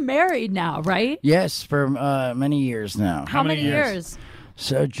Jason, you're married now, right? Yes, for many years now. How many many years? years?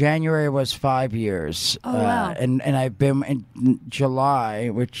 So January was 5 years. Oh, wow. And I've been in July,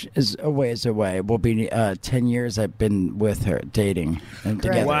 which is a ways away, will be 10 years I've been with her, dating and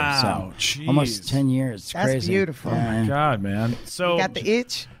together. Wow, So almost jeez. 10 years. It's That's crazy. beautiful. Yeah. God, man. So Got the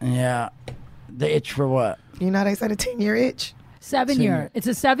itch. Yeah. The itch for what? You know they said a 10-year itch, 7-year. It's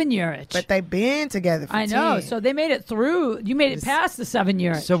a 7-year itch. but they've been together for I know. 10. So they made it through. You made it past the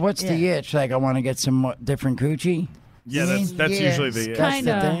 7-year itch. So what's the itch? Like, I want to get some different coochie? yeah, that's Yes. usually the. That's Kind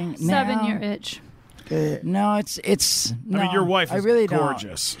the of thing. 7-year No. itch. Good. No, it's. No, I mean, your wife I is really don't.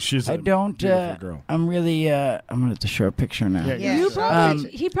 gorgeous. She's a I don't. beautiful girl. I'm really. I'm gonna have to show a picture now. Yeah, Yeah. You So- probably,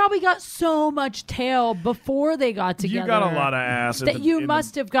 he probably got so much tail before they got together. You got a lot of ass. that you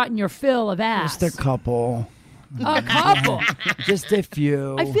must have gotten your fill of ass. Just a couple. A couple. Just a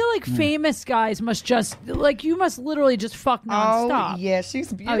few. I feel like famous guys must just like you must literally just fuck nonstop. Oh yeah,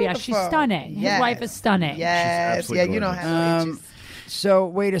 she's beautiful. Oh yeah, she's stunning. His Yes. wife is stunning. Yes, absolutely yeah, you don't gorgeous. have no itches. So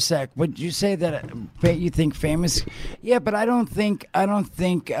wait a sec. Would you say that you think famous? Yeah, but I don't think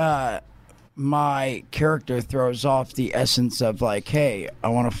my character throws off the essence of like, hey, I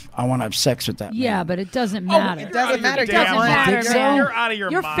want to have sex with that. Yeah, man. but it doesn't matter. it doesn't matter. It doesn't Damn, matter, think so? man. You're out of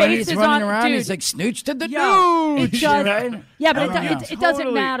your mind. face He's is running on, around. dude. He's like snooch to the Yo, dude. it does. Right? Yeah, but I don't know. it doesn't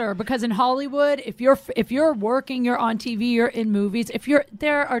Totally. matter because in Hollywood, if you're working, you're on TV, you're in movies.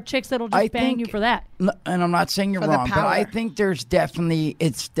 There are chicks that'll just I bang think- you for that. And I'm not saying you're For the wrong, but I power. think it's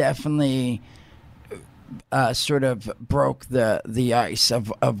definitely sort of broke the ice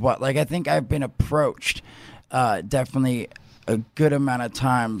of what, like, I think I've been approached definitely a good amount of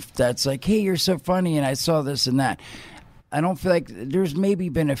time that's like, hey, you're so funny and I saw this and that. I don't feel like there's maybe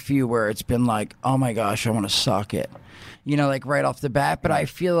been a few where it's been like, oh my gosh, I want to suck it, like right off the bat, but I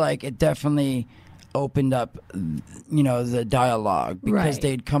feel like it definitely opened up the dialogue because Right.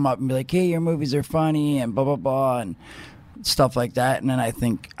 they'd come up and be like, hey, your movies are funny and blah blah blah and stuff like that, and then I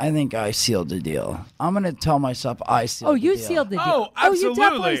think I sealed the deal. I'm gonna tell myself I sealed Oh, the you deal. sealed the deal. Oh, you absolutely.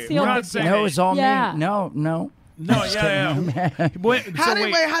 definitely We're sealed not the saying- deal. No, it was all Yeah. me. No. No, yeah. Wait, so How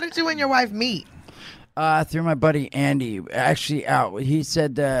wait. did you and your wife meet? Through my buddy Andy, actually out. He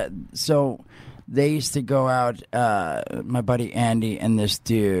said so they used to go out, my buddy Andy and this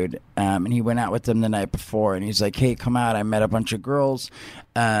dude, and he went out with them the night before, and he's like, hey, come out. I met a bunch of girls,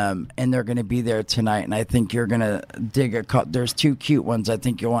 and they're going to be there tonight, and I think you're going to dig a couple. There's 2 cute ones I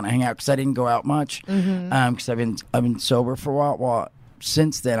think you'll want to hang out, because I didn't go out much, because I've been sober for a while. Well,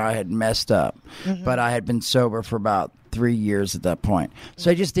 since then I had messed up, but I had been sober for about 3 years at that point.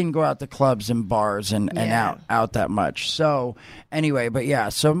 So I just didn't go out to clubs and bars and out that much. So anyway, but yeah,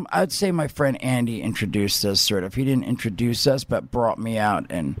 so I'd say my friend Andy introduced us sort of. He didn't introduce us, but brought me out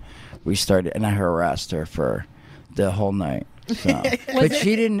and we started, and I harassed her for the whole night. So. But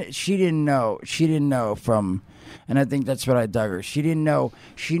she didn't know from, and I think that's what I dug her. She didn't know.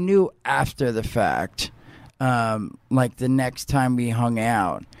 She knew after the fact, like the next time we hung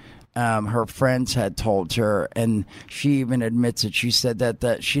out, her friends had told her, and she even admits it. She said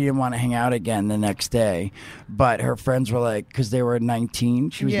that she didn't want to hang out again the next day, but her friends were like, because they were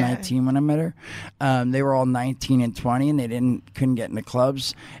 19. She was 19 when I met her. They were all 19 and 20, and they couldn't get into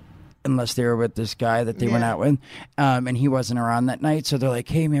clubs unless they were with this guy that they went out with, and he wasn't around that night. So they're like,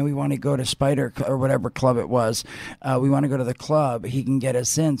 hey man, we want to go to Spider or whatever club it was. We want to go to the club. He can get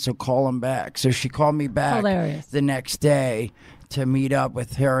us in, so call him back. So she called me back Hilarious. the next day to meet up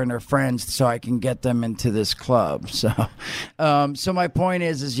with her and her friends so I can get them into this club. So so my point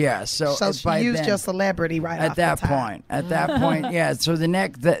is yes. So she by used then, your celebrity right at off that the top. point. At that point, yeah. So the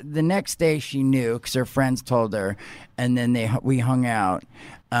next day she knew because her friends told her, and then we hung out.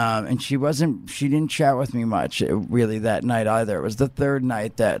 And she didn't chat with me much really that night either. It was the third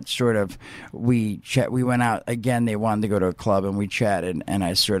night that sort of we went out again. They wanted to go to a club and we chatted, and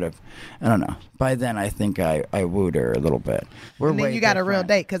I don't know. By then I think I wooed her a little bit. And then you got a real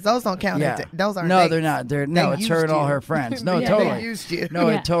date, because those don't count. Yeah. Those aren't No, dates. they're not. It's her and all her friends. No, totally. They used you. No,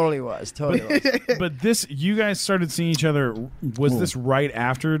 it totally was. But you guys started seeing each other. Was this right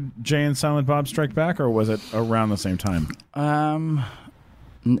after Jay and Silent Bob Strike Back, or was it around the same time?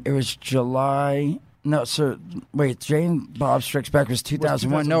 It was July. No, so wait, Jay and Bob Strikes Back was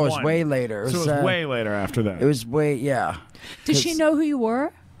 2001. No, it was way later. It was way later after that. It was yeah. Did she know who you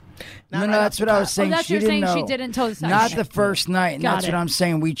were? No, that's what I was saying. That's she what you're didn't saying. know. She didn't until the second Not night. the first night. And that's what I'm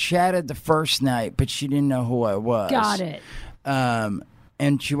saying. We chatted the first night, but she didn't know who I was. Got it.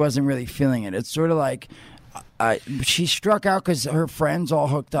 And she wasn't really feeling it. It's sort of like she struck out because her friends all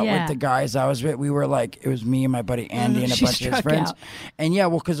hooked up with the guys I was with. We were like, it was me and my buddy Andy and a bunch of his friends. Out. And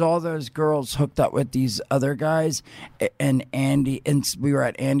because all those girls hooked up with these other guys, and Andy, and we were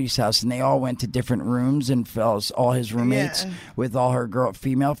at Andy's house, and they all went to different rooms, and all his roommates with all her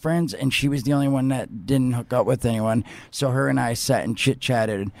female friends, and she was the only one that didn't hook up with anyone. So her and I sat and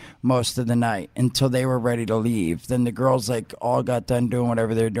chit-chatted most of the night until they were ready to leave. Then the girls all got done doing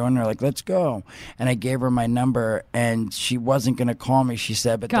whatever they were doing. They're like, let's go. And I gave her my number, and she wasn't going to call me, she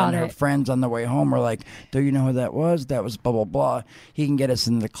said, but then her friends on the way home were like, do you know who that was? That was blah, blah, blah. He can get us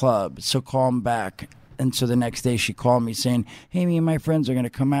in the club, so call him back. And so the next day she called me saying, hey, me and my friends are going to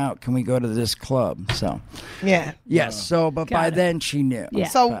come out. Can we go to this club? So, yes. So, but by then she knew. Yeah.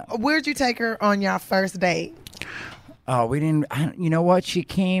 So where'd you take her on your first date? Oh, we didn't. You know what? She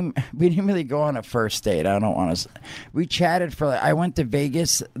came. We didn't really go on a first date. I don't want to. We chatted for. I went to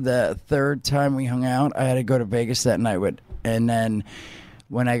Vegas the third time we hung out. I had to go to Vegas that night and then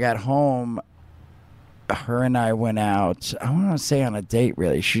when I got home, her and I went out. I want to say on a date.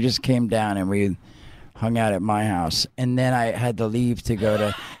 Really, she just came down and we hung out at my house, and then I had to leave to go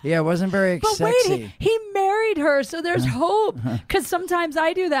to. Yeah, it wasn't very sexy. Wait, he married her, so there's hope. Because sometimes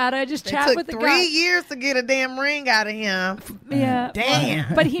I do that. I just chat with the guy. 3 years to get a damn ring out of him. Yeah,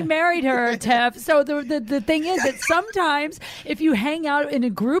 damn. But he married her, Tiff. So the thing is that sometimes if you hang out in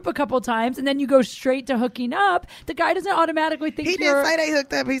a group a couple times and then you go straight to hooking up, the guy doesn't automatically think he didn't say they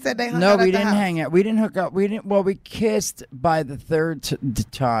hooked up. He said they hung No, out. we didn't hang out. We didn't hook up. We didn't. Well, we kissed by the third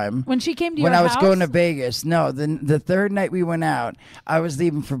time when she came to when your I was house? going to Vegas. No, the third night we went out, I was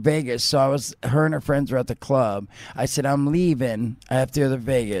leaving for Vegas. So her and her friends were at the club. I said, I'm leaving. I have to go to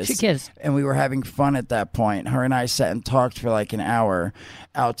Vegas. She kissed. And we were having fun at that point. Her and I sat and talked for like an hour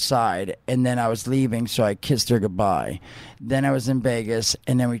outside. And then I was leaving, so I kissed her goodbye. Then I was in Vegas,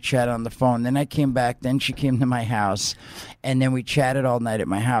 and then we chatted on the phone. Then I came back. Then she came to my house. And then we chatted all night at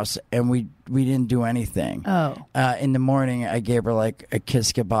my house. And we didn't do anything. Oh. In the morning, I gave her like a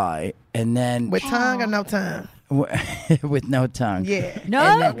kiss goodbye. And then... With tongue or no tongue? With no tongue. Yeah.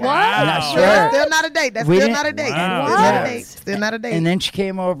 No? Then, What? Not sure. That's still not a date. That's still not a date. Wow. Still not a date. Still not a date. And then she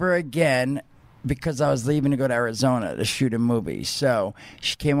came over again because I was leaving to go to Arizona to shoot a movie. So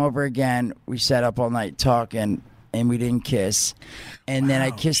she came over again. We sat up all night talking, and we didn't kiss. And then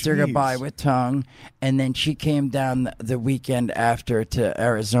I kissed her goodbye with tongue. And then she came down the weekend after to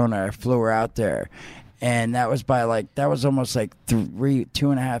Arizona. I flew her out there. And that was almost like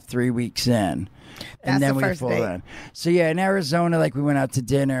 2.5, 3 weeks in. That's and then the we first flew date. in. So yeah, in Arizona, like we went out to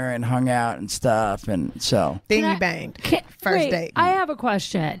dinner and hung out and stuff, and so then you banged. First wait, date. I have a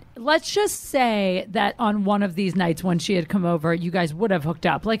question. Let's just say that on one of these nights when she had come over, you guys would have hooked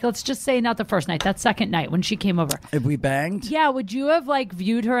up. Like, let's just say not the first night, that second night when she came over. If we banged? Yeah, would you have like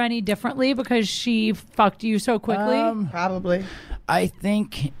viewed her any differently because she fucked you so quickly? Probably. I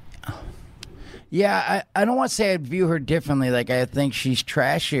think. Yeah, I don't want to say I'd view her differently. Like I think she's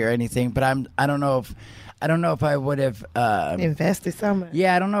trashy or anything, but I don't know if I would have invested so much.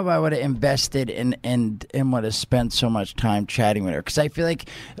 Yeah, I don't know if I would have invested in would have spent so much time chatting with her, because I feel like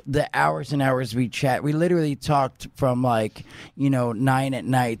the hours and hours we chat, we literally talked from 9 at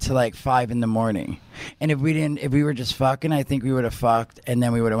night to like 5 in the morning. And if we were just fucking, I think we would have fucked, and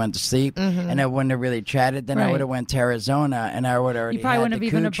then we would have went to sleep, and I wouldn't have really chatted. Then I Right. would have went to Arizona, and I would have already. You probably had wouldn't the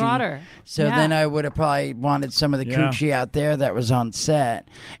have even coochie. brought her. So Yeah. then I would have probably wanted some of the coochie out there that was on set,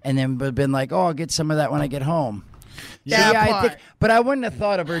 and then would have been like, "Oh, I'll get some of that when I get home." That part. But I wouldn't have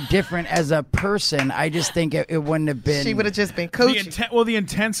thought of her different as a person. I just think it wouldn't have been. She would have just been coochie. The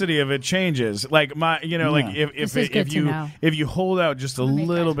intensity of it changes. Like like This is good to know. if you hold out just a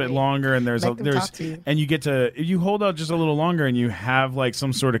little bit longer, and Make them talk to you. and you get to, if you hold out just a little longer and you have like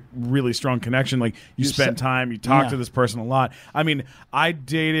some sort of really strong connection, like you spend time, you talk to this person a lot. I mean, I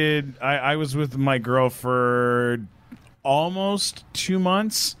was with my girl for almost 2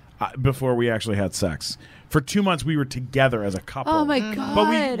 months before we actually had sex. For 2 months, we were together as a couple. Oh my god!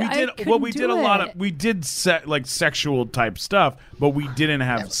 But we did a lot of like sexual type stuff, but we didn't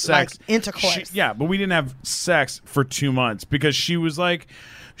have sex, like intercourse. But we didn't have sex for 2 months because she was like,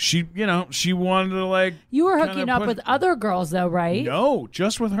 she wanted to like. You were hooking up with other girls though, right? No,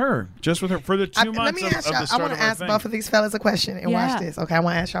 just with her for the 2 months. Let me ask y'all. I want to ask both of these fellas a question and watch this. Okay, I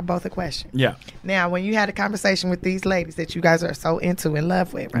want to ask y'all both a question. Yeah. Now, when you had a conversation with these ladies that you guys are so into and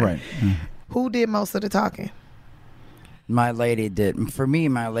love with, right? Who did most of the talking? My lady did. For me,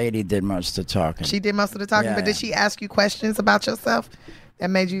 my lady did most of the talking. She did most of the talking, but did she ask you questions about yourself that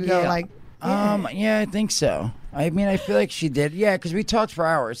made you go like? Yeah, I think so. I mean, I feel like she did. Yeah, because we talked for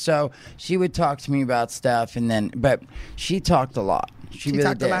hours. So she would talk to me about stuff, but she talked a lot. She really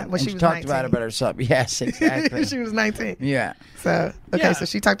talked did. a lot when she was talked 19. about herself. Yes, exactly. She was 19. Yeah. So so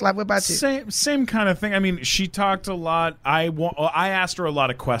she talked a lot. What about you? Same kind of thing. I mean, she talked a lot. I asked her a lot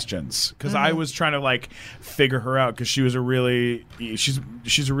of questions because I was trying to like figure her out because she's a really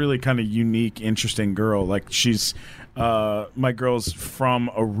kind of unique, interesting girl. Like she's. My girl's from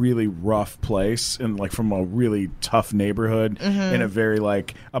a really rough place and like from a really tough neighborhood in a very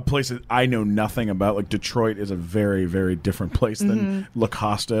like a place that I know nothing about. Like Detroit is a very, very different place than La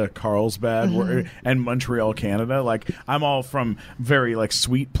Costa, Carlsbad, and Montreal, Canada. Like I'm all from very like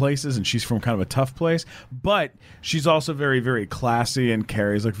sweet places and she's from kind of a tough place, but she's also very, very classy and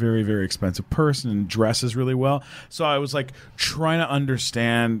carries like very, very expensive purse and dresses really well. So I was like trying to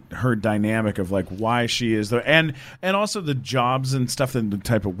understand her dynamic of like why she is there and also the jobs and stuff and the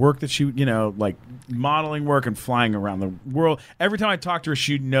type of work that she, like modeling work and flying around the world. Every time I talked to her,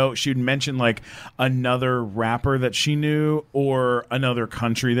 she'd mention like another rapper that she knew or another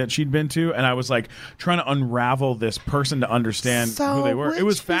country that she'd been to. And I was like trying to unravel this person to understand who they were. It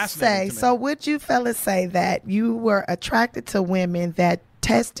was fascinating to me. So would you fellas say that you were attracted to women that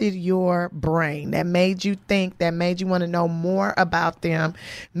tested your brain, that made you think, that made you want to know more about them,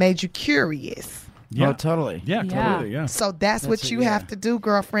 made you curious? Yeah. Oh, totally. Yeah, totally. Yeah. So that's what you have to do,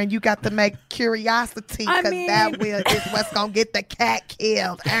 girlfriend. You got to make curiosity because that is what's gonna get the cat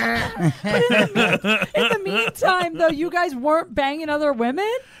killed. But in the meantime, though, you guys weren't banging other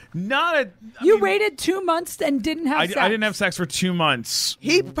women. You waited 2 months and didn't have sex. I didn't have sex for 2 months.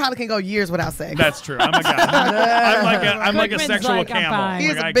 He probably can go years without sex. That's true. I'm a guy. I'm like a sexual camel.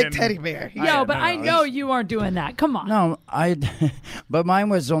 He's a big teddy bear. But I know you aren't doing that. Come on. No, but mine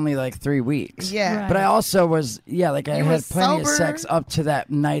was only like 3 weeks. Yeah. Right. But I also was, I had plenty of sex up to that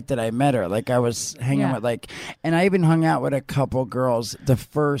night that I met her. Like I was hanging with and I even hung out with a couple girls the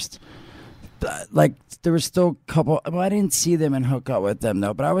first. Like there was still a couple. Well, I didn't see them and hook up with them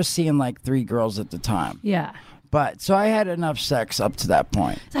though. But I was seeing like 3 girls at the time. Yeah. But so I had enough sex up to that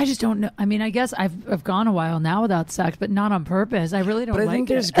point. I just don't know. I mean, I guess I've gone a while now without sex, but not on purpose. I really don't. But I think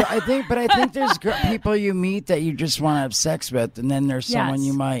think it. I think there's people you meet that you just want to have sex with, and then there's someone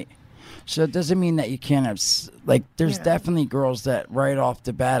you might. So it doesn't mean that you can't have there's definitely girls that right off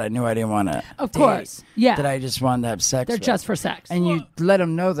the bat I knew I didn't want to. Of course, that I just wanted to have sex. They're with. just for sex, and you let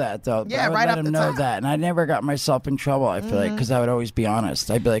them know that though. Yeah, I would right let off them the know top. that, and I never got myself in trouble. I feel like because I would always be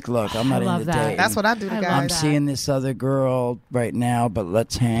honest. I'd be like, "Look, I'm not into dating. That's what I do to guys. I'm seeing this other girl right now, but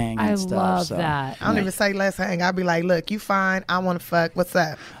let's hang." And stuff. love so. that. I don't even say let's hang. I'll be like, look, you fine. I want to fuck. What's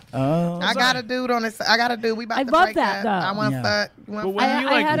up? I got a dude on this. I got a dude. We about to love break that, up. though. I want to fuck. You But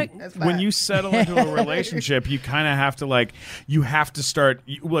want when you settle into a relationship, you kind of have to you have to start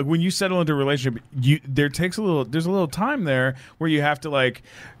when you settle into a relationship. There's a little time there where you have to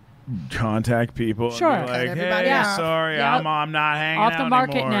contact people. Sure. And be like, hey, sorry, I'm not hanging off out the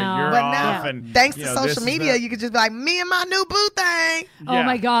market anymore. now. You're But off. now, And, thanks to this social is media, that. you could just be like, me and my new boo thing. Oh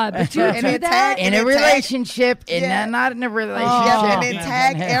my God! But you do that In a relationship, and not in a relationship. and then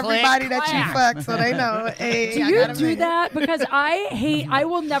tag everybody that you fuck so they know. Hey, Do you do that? Because I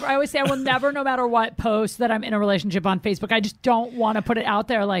will never. I always say I will never, no matter what, post that I'm in a relationship on Facebook. I just don't want to put it out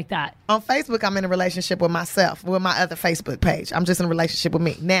there like that. On Facebook, I'm in a relationship with myself, with my other Facebook page. I'm just in a relationship with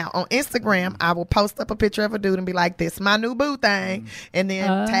me. Now, on Instagram, I will post up a picture of a dude and be like, this my new boo thing. And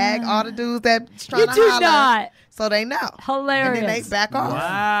then tag all the dudes that's trying to holler. Not. So they know. Hilarious. And then they back off.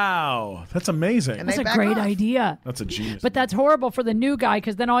 Wow, that's amazing. And That's they a back great off. idea. That's a genius. But that's horrible for the new guy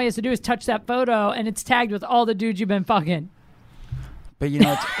because then all he has to do is touch that photo and it's tagged with all the dudes you've been fucking. But you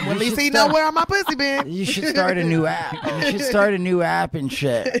know, Well, at least he know where my pussy been. You should start a new app. You should start a new app and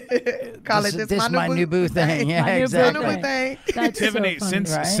shit. Call it this my new boo thing. Yeah, My new boo exactly. My new boo thing. That's Tiffany, so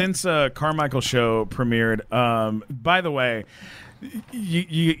funny. since Carmichael show premiered, by the way,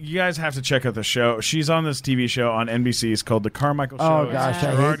 You guys have to check out the show. She's on this TV show on NBC. It's called The Carmichael Show. Oh gosh,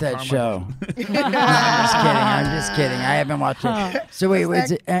 I hate that show. I'm just kidding. I haven't watched it. So wait,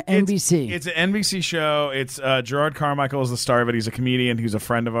 it's NBC. It's an NBC show. It's Gerard Carmichael is the star of it. He's a comedian who's a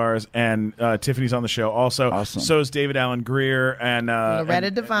friend of ours, and Tiffany's on the show also. Awesome. So is David Allen Greer and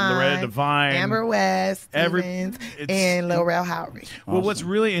Loretta Devine, Amber West, Stevens, and Lil Rel Howery. Well, what's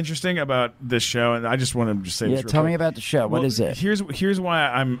really interesting about this show, and I just want to just say this real tell quick. me about the show. What is it? Here's why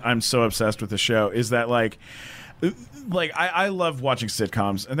I'm so obsessed with the show is that like I love watching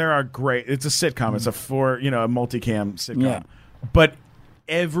sitcoms, and there are great. It's a sitcom. It's a multicam sitcom. Yeah. But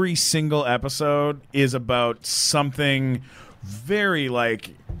every single episode is about something very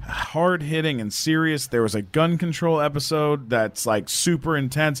like hard hitting and serious. There was a gun control episode that's like super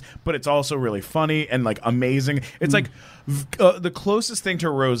intense, but it's also really funny and like amazing. It's like the closest thing to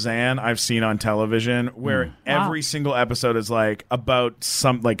Roseanne I've seen on television, where every single episode is like about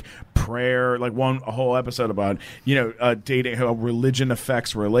some like prayer, like a whole episode about dating, how religion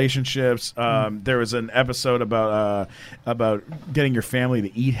affects relationships. There was an episode about getting your family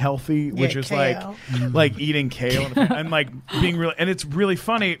to eat healthy, which is kale. like eating kale and like being really, and it's really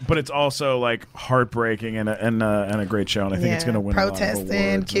funny, but it's also like heartbreaking and a great show, and I think it's going to win protesting, a lot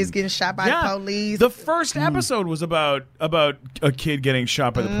of awards. kids getting shot by the police. The first episode was about a kid getting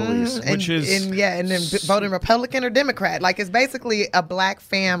shot by the police, which and then voting Republican or Democrat. Like, it's basically a black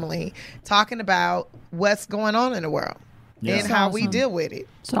family talking about what's going on in the world and how we deal with it.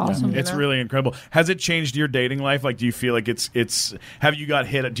 It's awesome. It's really incredible. Has it changed your dating life? Like, do you feel like it's have you got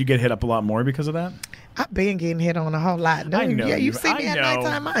hit? Do you get hit up a lot more because of that? I've been getting hit on a whole lot. I know you see me at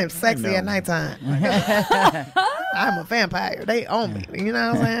nighttime. I am sexy at nighttime. I'm a vampire. They own me. You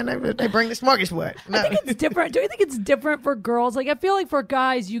know what I'm saying? They bring the smorgasbord. No. I think it's different. Do you think it's different for girls? Like, I feel like for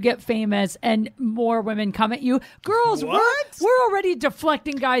guys, you get famous and more women come at you. Girls, we're already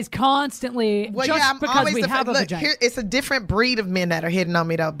deflecting guys constantly because we have a vagina. It's a different breed of men that are hitting on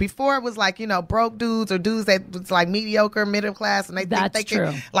me, though. Before it was like, broke dudes or dudes that was like mediocre, middle class, and they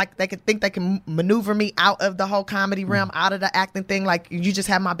think they can maneuver me out of the whole comedy realm, out of the acting thing. Like, you just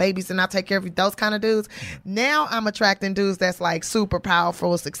have my babies and I'll take care of you. Those kind of dudes. Now I'm attracting dudes that's like super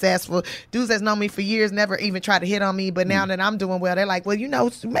powerful, successful, dudes that's known me for years, never even tried to hit on me, but now that I'm doing well, they're like, well,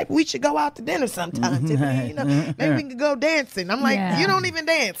 maybe we should go out to dinner sometime, Tiffany. Maybe we can go dancing. I'm like, you don't even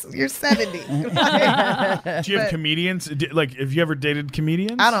dance. You're 70. Do you have comedians? Like, have you ever dated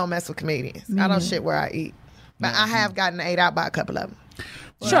comedians? I don't mess with comedians. I don't shit where I eat. But I have gotten ate out by a couple of them.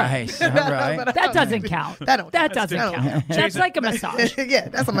 Sure. Nice. All right. That doesn't count. That doesn't count. That's like a massage. Yeah,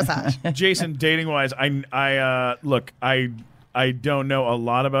 that's a massage. Jason, dating wise, I don't know a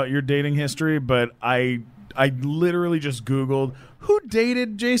lot about your dating history, but I literally just Googled who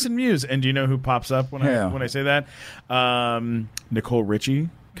dated Jason Mewes, and do you know who pops up when I say that? Nicole Richie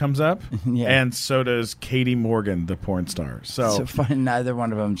comes up, and so does Katie Morgan, the porn star. So funny, neither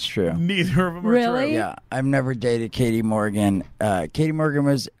one of them's true. Neither of them are really true. Yeah, I've never dated Katie Morgan. Katie Morgan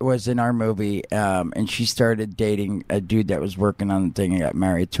was in our movie, and she started dating a dude that was working on the thing and got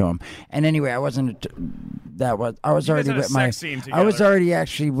married to him. And anyway, I was already with my. I was already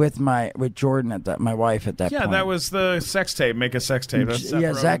actually with Jordan my wife at that point. Yeah, that was the sex tape. Make a sex tape.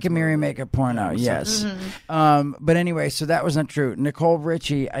 Zach and Miri make a porno. Yes. But anyway, so that was not true. Nicole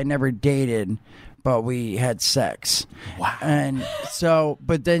Richie, I never dated, but we had sex. Wow. And so,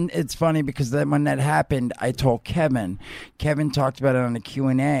 but then it's funny because then when that happened, I told Kevin. Kevin talked about it on the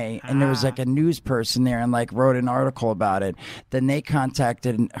Q&A, and there was like a news person there and like wrote an article about it. Then they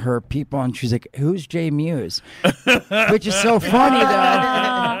contacted her people, and she's like, "Who's Jay Mewes?" Which is so funny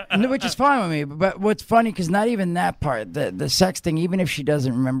though. Which is fine with me. But what's funny, because not even that part, the sex thing, even if she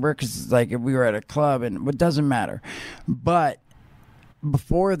doesn't remember, because like if we were at a club, and it doesn't matter. But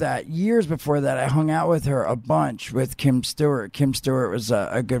before that, years before that, I hung out with her a bunch with Kim Stewart. Kim Stewart was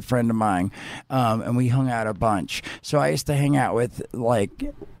a good friend of mine, and we hung out a bunch. So I used to hang out with,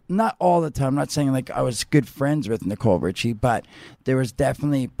 like, not all the time. I'm not saying like I was good friends with Nicole Richie, but there was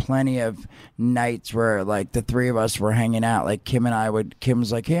definitely plenty of nights where like the three of us were hanging out. Like Kim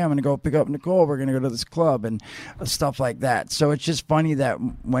was like, "Hey, I'm gonna go pick up Nicole. We're gonna go to this club," and stuff like that. So it's just funny that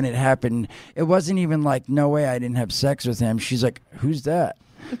when it happened, it wasn't even like, no way I didn't have sex with him. She's like, "Who's that?"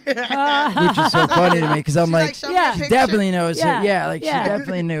 Which is so funny to me, because I'm like, she definitely knows. She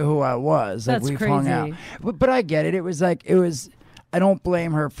definitely knew who I was. Like, we've hung out, but I get it. It was. I don't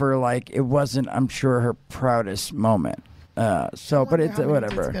blame her for, like, it wasn't, I'm sure, her proudest moment. But it's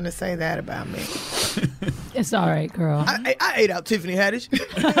whatever. Who's gonna say that about me? It's all right, girl. I ate out Tiffany Haddish. Be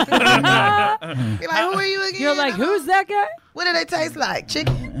like, who are you again? You're like, who's that guy? What do they taste like?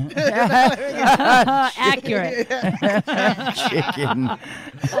 Chicken? Accurate. Chicken.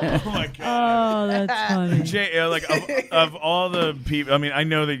 Oh my god. Oh, that's funny. Jay, like of all the people, I mean, I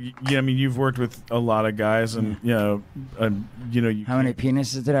know that you've worked with a lot of guys, and you how many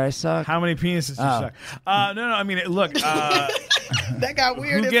penises did I suck? How many penises did you suck? No. I mean, look. That got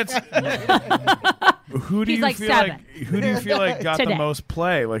weird. Who do He's you like feel 7. like? Who do you feel like got Today. the most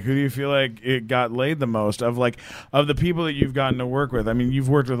play? Like, who do you feel like it got laid the most of? Like, of the people that you've gotten to work with. I mean, you've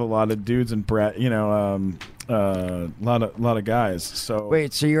worked with a lot of dudes and a lot of guys. So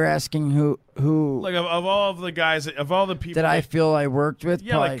wait, so you're asking who like of all of the guys, of all the people that I feel I worked with?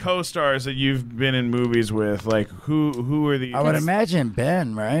 yeah, like co-stars that you've been in movies with, like who are the? I would imagine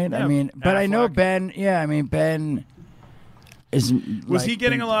Ben, right? Yeah, I mean, but I know Affleck. Ben. Yeah, I mean Ben. Was he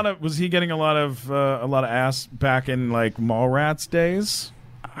getting a lot of ass back in like Mallrats days?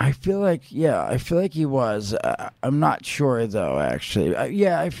 I feel like he was. I'm not sure though. Actually,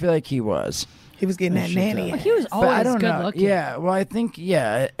 I feel like he was. He was getting that nanny. He was But I always don't good know. looking. Yeah, well, I think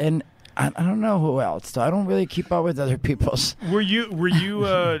and I don't know who else. Though. I don't really keep up with other people's. Were you?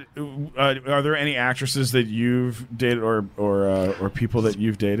 Are there any actresses that you've dated or people that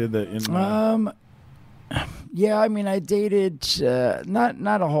you've dated that in? Yeah, I mean, I dated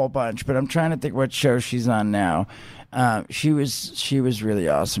not a whole bunch, but I'm trying to think what show she's on now. She was really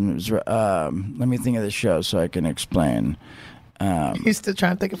awesome. It was let me think of the show so I can explain. He's still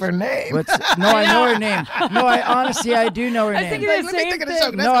trying to think of her name. I know her name. No, I do know her I name. think Let it's me the same think of the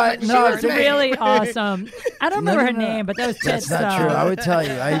thing. show. No, It's really awesome. I don't remember her No. name, but those tits. That's not true. I would tell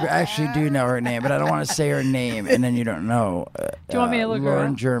you. I actually do know her name, but I don't want to say her name, and then you don't know. Do you want me to look her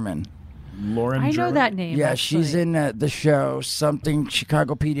Lauren up? German. Lauren I know German? that name. Yeah, actually. she's in the show something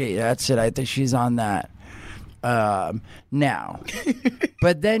Chicago PD. That's it. I think she's on that now.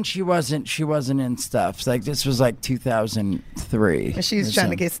 But then she wasn't in stuff. Like this was like 2003. And she's trying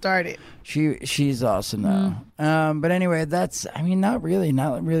to get started. She's awesome though. But anyway, not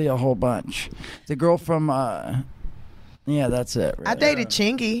really a whole bunch. The girl from that's it. Really. I dated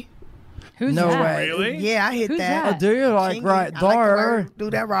Chingy. Who's No that? way. Really? Yeah, I hit Who's that. that? Oh, do you like Chingy. right I like the there? word, do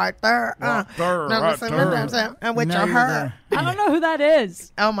that right there. Right there, No, right there. and with No, your you're hair. there. I don't know who that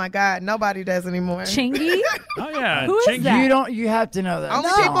is. Oh my God, nobody does anymore. Chingy? Oh yeah, Who is Chingy. that? You have to know that. Only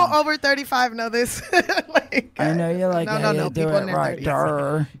song. people over 35 know this. Like, I know you like no, do people in it their right 30s.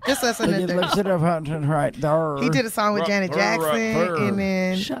 there. Just us in You their lift 30s. it up right there. He did a song with Janet Jackson, and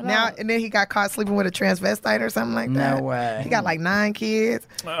then Shut up. and then he got caught sleeping with a transvestite or something like that. No way. He got like 9 kids.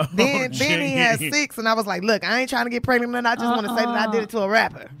 Oh, Then he had gee. 6, and I was like, "Look, I ain't trying to get pregnant, and I just want to say that I did it to a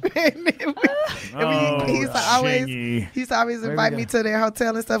rapper." Oh, he used to always Chingy. invite me to their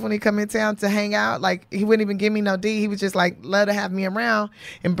hotel and stuff when he come in town to hang out. Like he wouldn't even give me no D. He was just like love to have me around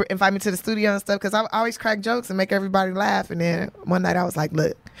and invite me to the studio and stuff because I always crack jokes and make everybody laugh. And then one night I was like,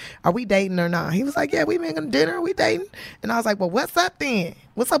 "Look, are we dating or not?" He was like, "Yeah, we been on dinner. Are we dating?" And I was like, "Well, what's up then?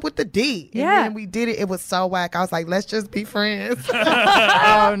 What's up with the D?" And Yeah. then we did it. It was so whack. I was like, "Let's just be friends."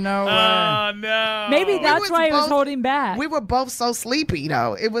 Oh no way. Oh no. Maybe that's was why he was both- holding back. We were both so sleepy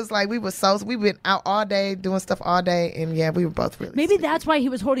though. It was like we went out all day doing stuff all day, and yeah, we were both really. Maybe that's why he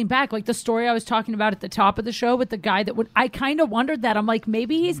was holding back. Like the story I was talking about at the top of the show with the guy that would. I kind of wondered that. I'm like,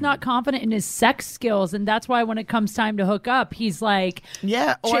 maybe he's not confident in his sex skills, and that's why when it comes time to hook up, he's like,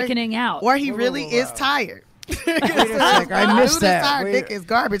 chickening out. or he really is tired. I missed Dude that. is tired. Wait. Dick is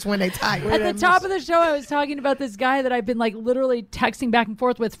garbage when they tired. At the top of the show, I was talking about this guy that I've been like literally texting back and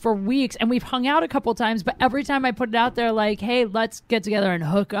forth with for weeks, and we've hung out a couple times. But every time I put it out there, like, "Hey, let's get together and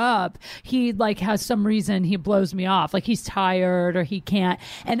hook up," he like has some reason he blows me off, like he's tired or he can't.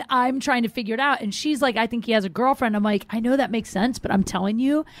 And I'm trying to figure it out. And she's like, "I think he has a girlfriend." I'm like, "I know that makes sense, but I'm telling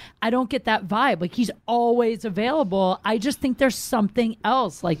you, I don't get that vibe. Like he's always available. I just think there's something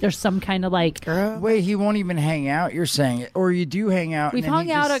else. Like there's some kind of like." Wait, he won't even hang out. You're saying, or you do hang out? We've and then hung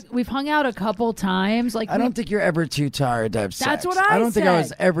he out. just- We've hung out a couple times. Like I don't think you're ever too tired to have sex. That's what I don't think I was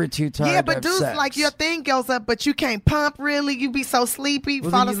said. ever too tired. Yeah, to but have dudes, sex. like your thing goes up, but you can't pump really. You be so sleepy, Well,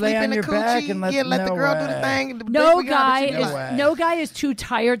 fall then you lay asleep on in the your back coochie. and let- Let the no girl do the way. thing. No guy is. No way. is no guy is too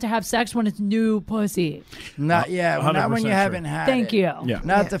tired to have sex when it's new pussy. not not when 100% you true. haven't had Thank it. you. Yeah.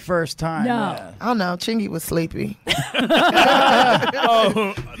 Not the first time. No. yeah. I don't know. Chingy was sleepy.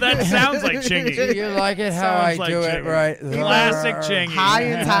 Oh, that sounds like Do Chingy. you like it? how I sounds like do it, Chingy. right? Classic Chingy. High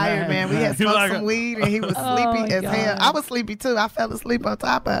and tired, man. We had smoked Like some weed, and he was Oh, sleepy as God. hell. I was sleepy too. I fell asleep on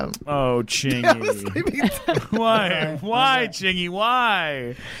top of him. Oh, I was Chingy. sleepy too. Why, Chingy?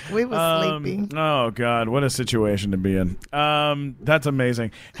 Why? We was sleepy. Oh God, what a situation to be in. That's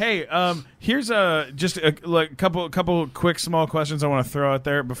amazing. Hey, here's just a couple quick small questions I want to throw out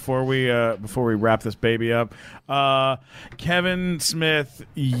there before we wrap this baby up. Kevin Smith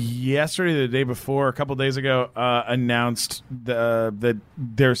yesterday, the day before, a couple days ago, announced that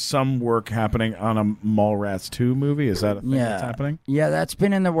there's some work happening on a Mallrats 2 movie. Is that a thing that's happening? Yeah, that's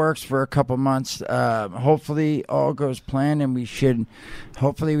been in the works for a couple months. Hopefully all goes planned, and we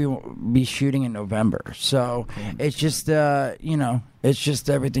will be shooting in November. So it's just it's just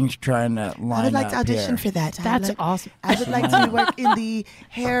everything's trying to line up. I would like to audition for that. That's awesome. I would like to work in the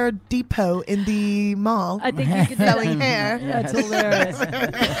hair depot in the mall. I think you could selling hair. That's hilarious.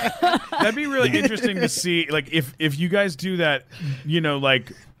 That'd be really interesting to see, like, if you guys do that,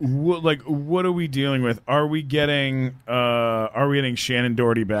 what are we dealing with? Are we getting Shannon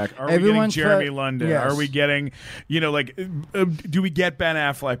Doherty back? Are we getting Jeremy London? Yes. Are we getting, do we get Ben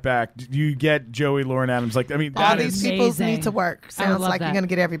Affleck back? Do you get Joey Lauren Adams? Like, I mean, All that these is people amazing. need to work. I would Sounds love like that. you're going to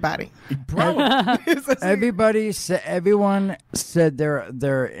get everybody. Everyone said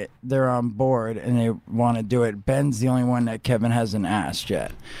they're on board and they want to do it. Ben's the only one that Kevin hasn't asked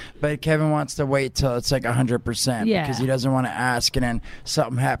yet, but Kevin wants to wait till it's like 100% Yeah. because he doesn't want to ask and then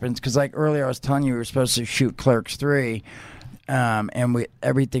something happens. Because like earlier I was telling you we were supposed to shoot Clerks 3, and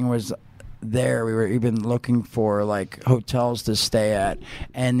everything was there. We were even looking for like hotels to stay at,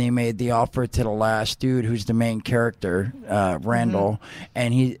 and they made the offer to the last dude who's the main character, Randall,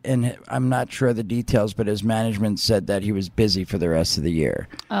 and I'm not sure of the details, but his management said that he was busy for the rest of the year.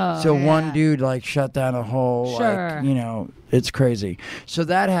 So one dude like shut down a whole it's crazy. So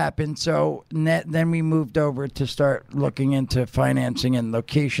that happened. So then we moved over to start looking into financing and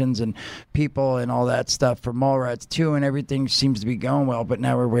locations and people and all that stuff for Mallrats 2, and everything seems to be going well. But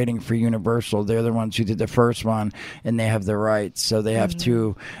now we're waiting for Universal. They're the ones who did the first one, and they have the rights. So they have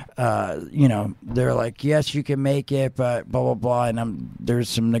to, they're like, yes, you can make it, but blah, blah, blah. And there's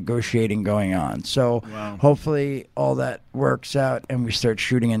some negotiating going on. So hopefully all that works out, and we start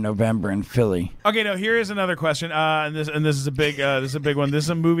shooting in November in Philly. Okay, now here is another question, and this is a big one. This is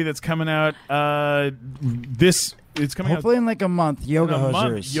a movie that's coming out. It's coming hopefully out in like a month. Yoga in a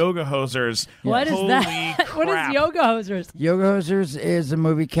month. Hosers. Yoga Hosers. What is Holy that? What is crap. Yoga Hosers? Yoga Hosers is a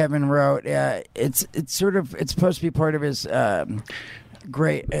movie Kevin wrote. It's supposed to be part of his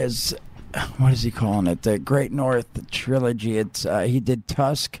what is he calling it? The Great North trilogy. It's he did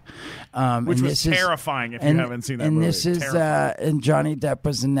Tusk, Which was terrifying if you haven't seen that and movie. this is Terrifying. and Johnny Depp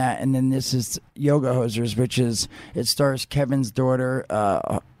was in that, and then this is Yoga Hosers, which it stars Kevin's daughter,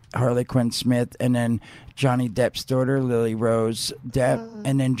 Harley Quinn Smith, and then Johnny Depp's daughter, Lily Rose Depp,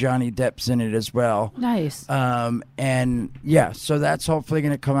 and then Johnny Depp's in it as well. Nice. And yeah, so that's hopefully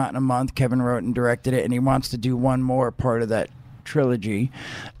going to come out in a month. Kevin wrote and directed it, and he wants to do one more part of that trilogy.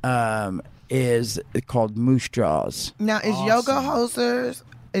 Is called Moose Jaws. Now, is Yoga Hosers,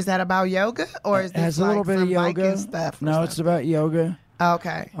 is that about yoga? Or is It has this a little like bit of some yoga Viking stuff? or No, it's something? about yoga.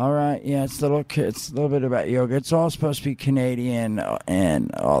 Okay. All right, yeah, it's a little bit about yoga. It's all supposed to be Canadian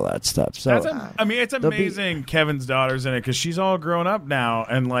and all that stuff. So it's amazing. Kevin's daughter's in it because she's all grown up now,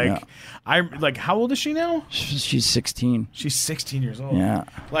 and how old is she now? She's 16. She's 16 years old. Yeah.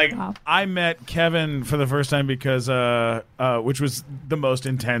 I met Kevin for the first time because, which was the most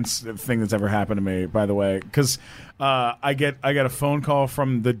intense thing that's ever happened to me, by the way, because I got a phone call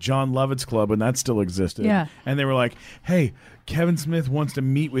from the John Lovitz Club, and that still existed. Yeah. And they were like, "Hey, Kevin Smith wants to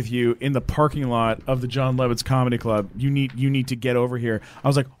meet with you in the parking lot of the John Lovitz Comedy Club. You need to get over here." I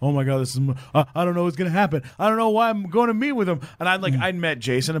was like, "Oh my God, this is I don't know what's gonna happen. I don't know why I'm going to meet with him." And I'd met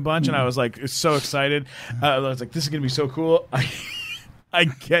Jason a bunch, and I was like so excited. I was like, "This is gonna be so cool." I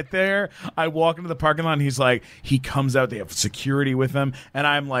get there, I walk into the parking lot, and he comes out. They have security with them, and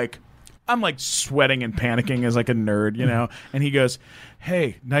I'm like sweating and panicking as like a nerd, And he goes,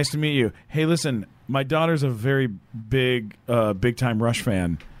 "Hey, nice to meet you. Hey, listen, my daughter's a very big time Rush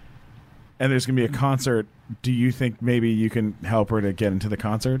fan, and there's gonna be a concert. Do you think maybe you can help her to get into the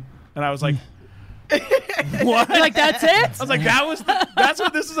concert?" And I was like, "What?" Like, that's it? I was like, that's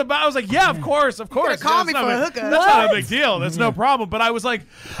what this is about. I was like, "Yeah, of course. call me for a hookup. That's not a big deal. That's no problem." But I was like,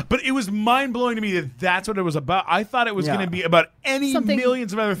 but it was mind blowing to me that that's what it was about. I thought it was going to be about any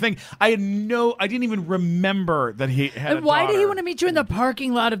millions of other things. I didn't even remember that he had. And why did he want to meet you in the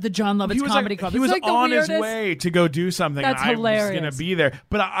parking lot of the John Lovitz Comedy Club? He was like on the his weirdest... way to go do something. That's and I hilarious. was going to be there,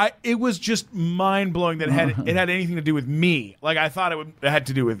 but it was just mind blowing that it had anything to do with me. Like I thought it had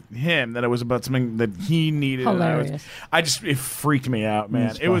to do with him. That it was about something that he he needed Hilarious. it freaked me out,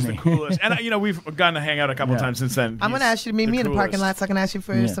 man. It was the coolest. And we've gotten to hang out a couple times since then. I'm gonna ask you to meet me in the parking lot so I can ask you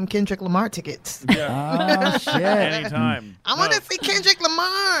for some Kendrick Lamar tickets. Yeah. Oh shit! Anytime. I want to see Kendrick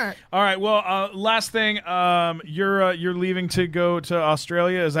Lamar. All right. Well, last thing. You're leaving to go to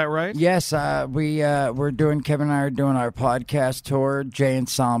Australia. Is that right? Yes, we're doing. Kevin and I are doing our podcast tour. Jay and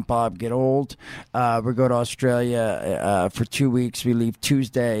Silent Bob Get Old. We go to Australia for 2 weeks. We leave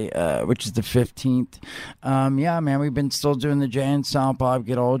Tuesday, which is the 15th. Yeah, man, we've been still doing the Jay and Silent Bob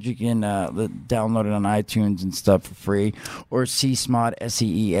Get Old. You can download it on iTunes and stuff for free, or CSMOD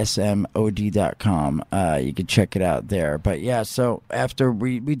SEESMOD.com. You can check it out there. But yeah, so after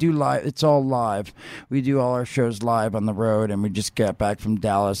we do live, it's all live. We do all our shows live on the road, and we just got back from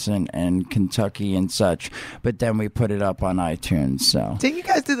Dallas and Kentucky and such. But then we put it up on iTunes. So Didn't you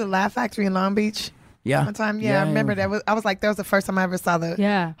guys do the Laugh Factory in Long Beach? yeah, One time, I remember that. I was like, that was the first time I ever saw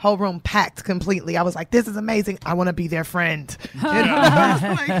the whole room packed completely. I was like, this is amazing. I want to be their friend. You guys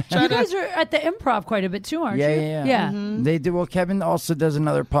are at the Improv quite a bit too, aren't you? Yeah. Mm-hmm. They do. Well, Kevin also does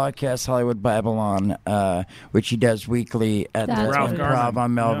another podcast, Hollywood Babylon, which he does weekly at the Improv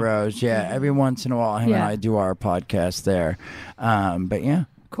on Melrose. Yeah, every once in a while, him and I do our podcast there. But yeah.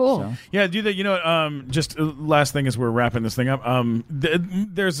 Cool. So. Yeah, do that. You know, just last thing as we're wrapping this thing up.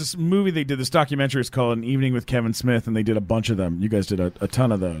 There's this movie they did, this documentary. It's called An Evening with Kevin Smith, and they did a bunch of them. You guys did a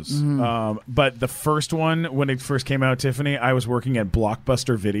ton of those. Mm-hmm. But the first one, when it first came out, Tiffany, I was working at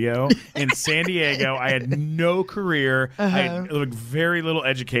Blockbuster Video in San Diego. I had no career. I had very little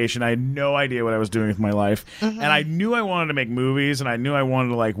education. I had no idea what I was doing with my life. And I knew I wanted to make movies, and I knew I wanted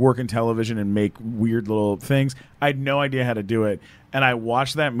to work in television and make weird little things. I had no idea how to do it. And I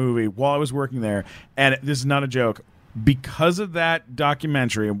watched that movie while I was working there, and this is not a joke. Because of that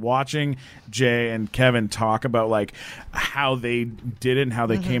documentary and watching Jay and Kevin talk about how they did it and how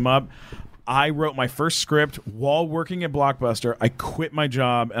they came up, I wrote my first script while working at Blockbuster. I quit my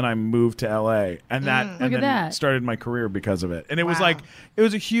job and I moved to LA, and then started my career because of it. And it was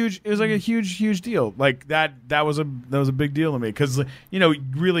a huge deal. That was a big deal to me, because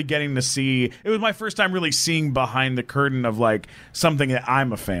really getting to see, it was my first time really seeing behind the curtain of something that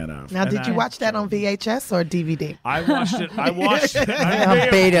I'm a fan of. Now, did you watch that on VHS or DVD? I watched it. On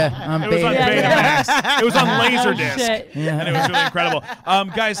beta. It was on Betamax. It was on Laserdisc, and it was really incredible.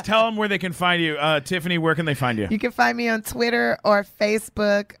 Guys, tell them where they can find you. Tiffany, where can they find you? You can find me on Twitter or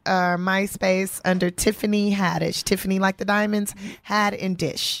Facebook or MySpace under Tiffany Haddish. Tiffany like the diamonds, Had and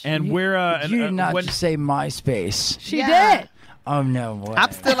Dish. And where? You did not just say MySpace. She did. Oh no! Way.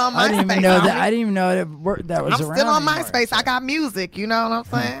 I'm still on MySpace. I didn't even know that. I didn't even know that was I'm around. still on anymore. MySpace. I got music. You know what I'm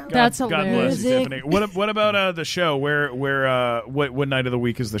saying? That's God hilarious. bless you, Tiffany. What about the show? What night of the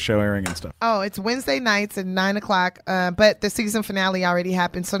week is the show airing and stuff? Oh, it's Wednesday nights at 9:00. But the season finale already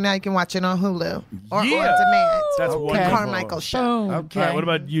happened, so now you can watch it on Hulu or on demand. That's wonderful. Carmichael Show. Okay. All right, what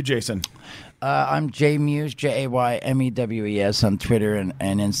about you, Jason? I'm Jay Mewes, JayMewes on Twitter and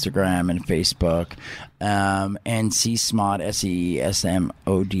Instagram and Facebook, and CSMOD,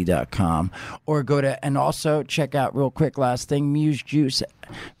 SEESMOD.com. Or go to, and also check out, real quick, last thing, Mewes Juice.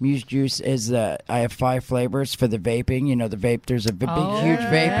 Mewes Juice is I have 5 flavors for the vaping. You know, the vape, there's a big, huge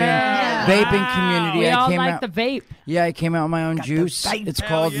vaping community. We all like the vape. Yeah, I came out with my own juice. It's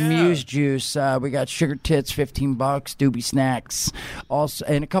called Mewes Juice. We got Sugar Tits, $15, Doobie Snacks, also,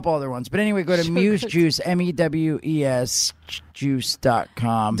 and a couple other ones. But anyway, go to Mewes Juice, MEWES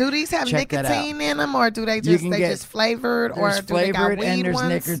juice.com. Do these have Check nicotine in them, or do they just flavored, or do they got weed and there's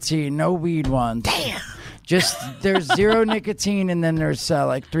ones? nicotine, no weed ones. Damn. Just there's 0 nicotine, and then there's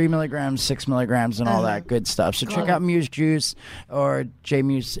 3 milligrams, 6 milligrams, and all that good stuff. So check out Mewes Juice or Jay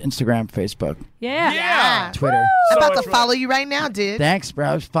Mewes Instagram, Facebook, Twitter. I'm about to follow you right now, dude. Thanks,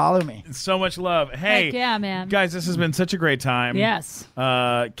 bro. Follow me. So much love. Hey, Heck yeah, man. Guys, this has been such a great time. Yes.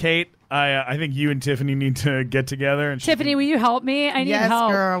 Kate, I think you and Tiffany need to get together. And Tiffany, will you help me? I need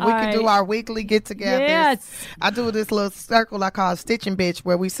help. Yes, girl. We can do our weekly get-togethers. Yes. I do this little circle I call Stitching Bitch,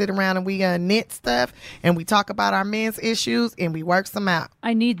 where we sit around and we knit stuff, and we talk about our men's issues, and we work them out.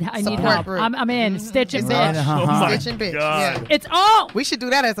 I need help. Group. I'm in. Stitching Bitch. Oh my Stitching Bitch. God. Yeah. It's on. We should do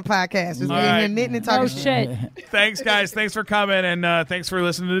that as a podcast. Just being here knitting and talking Oh, shit. Thanks, guys. Thanks for coming, and thanks for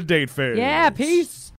listening to Date Fair. Yeah, peace.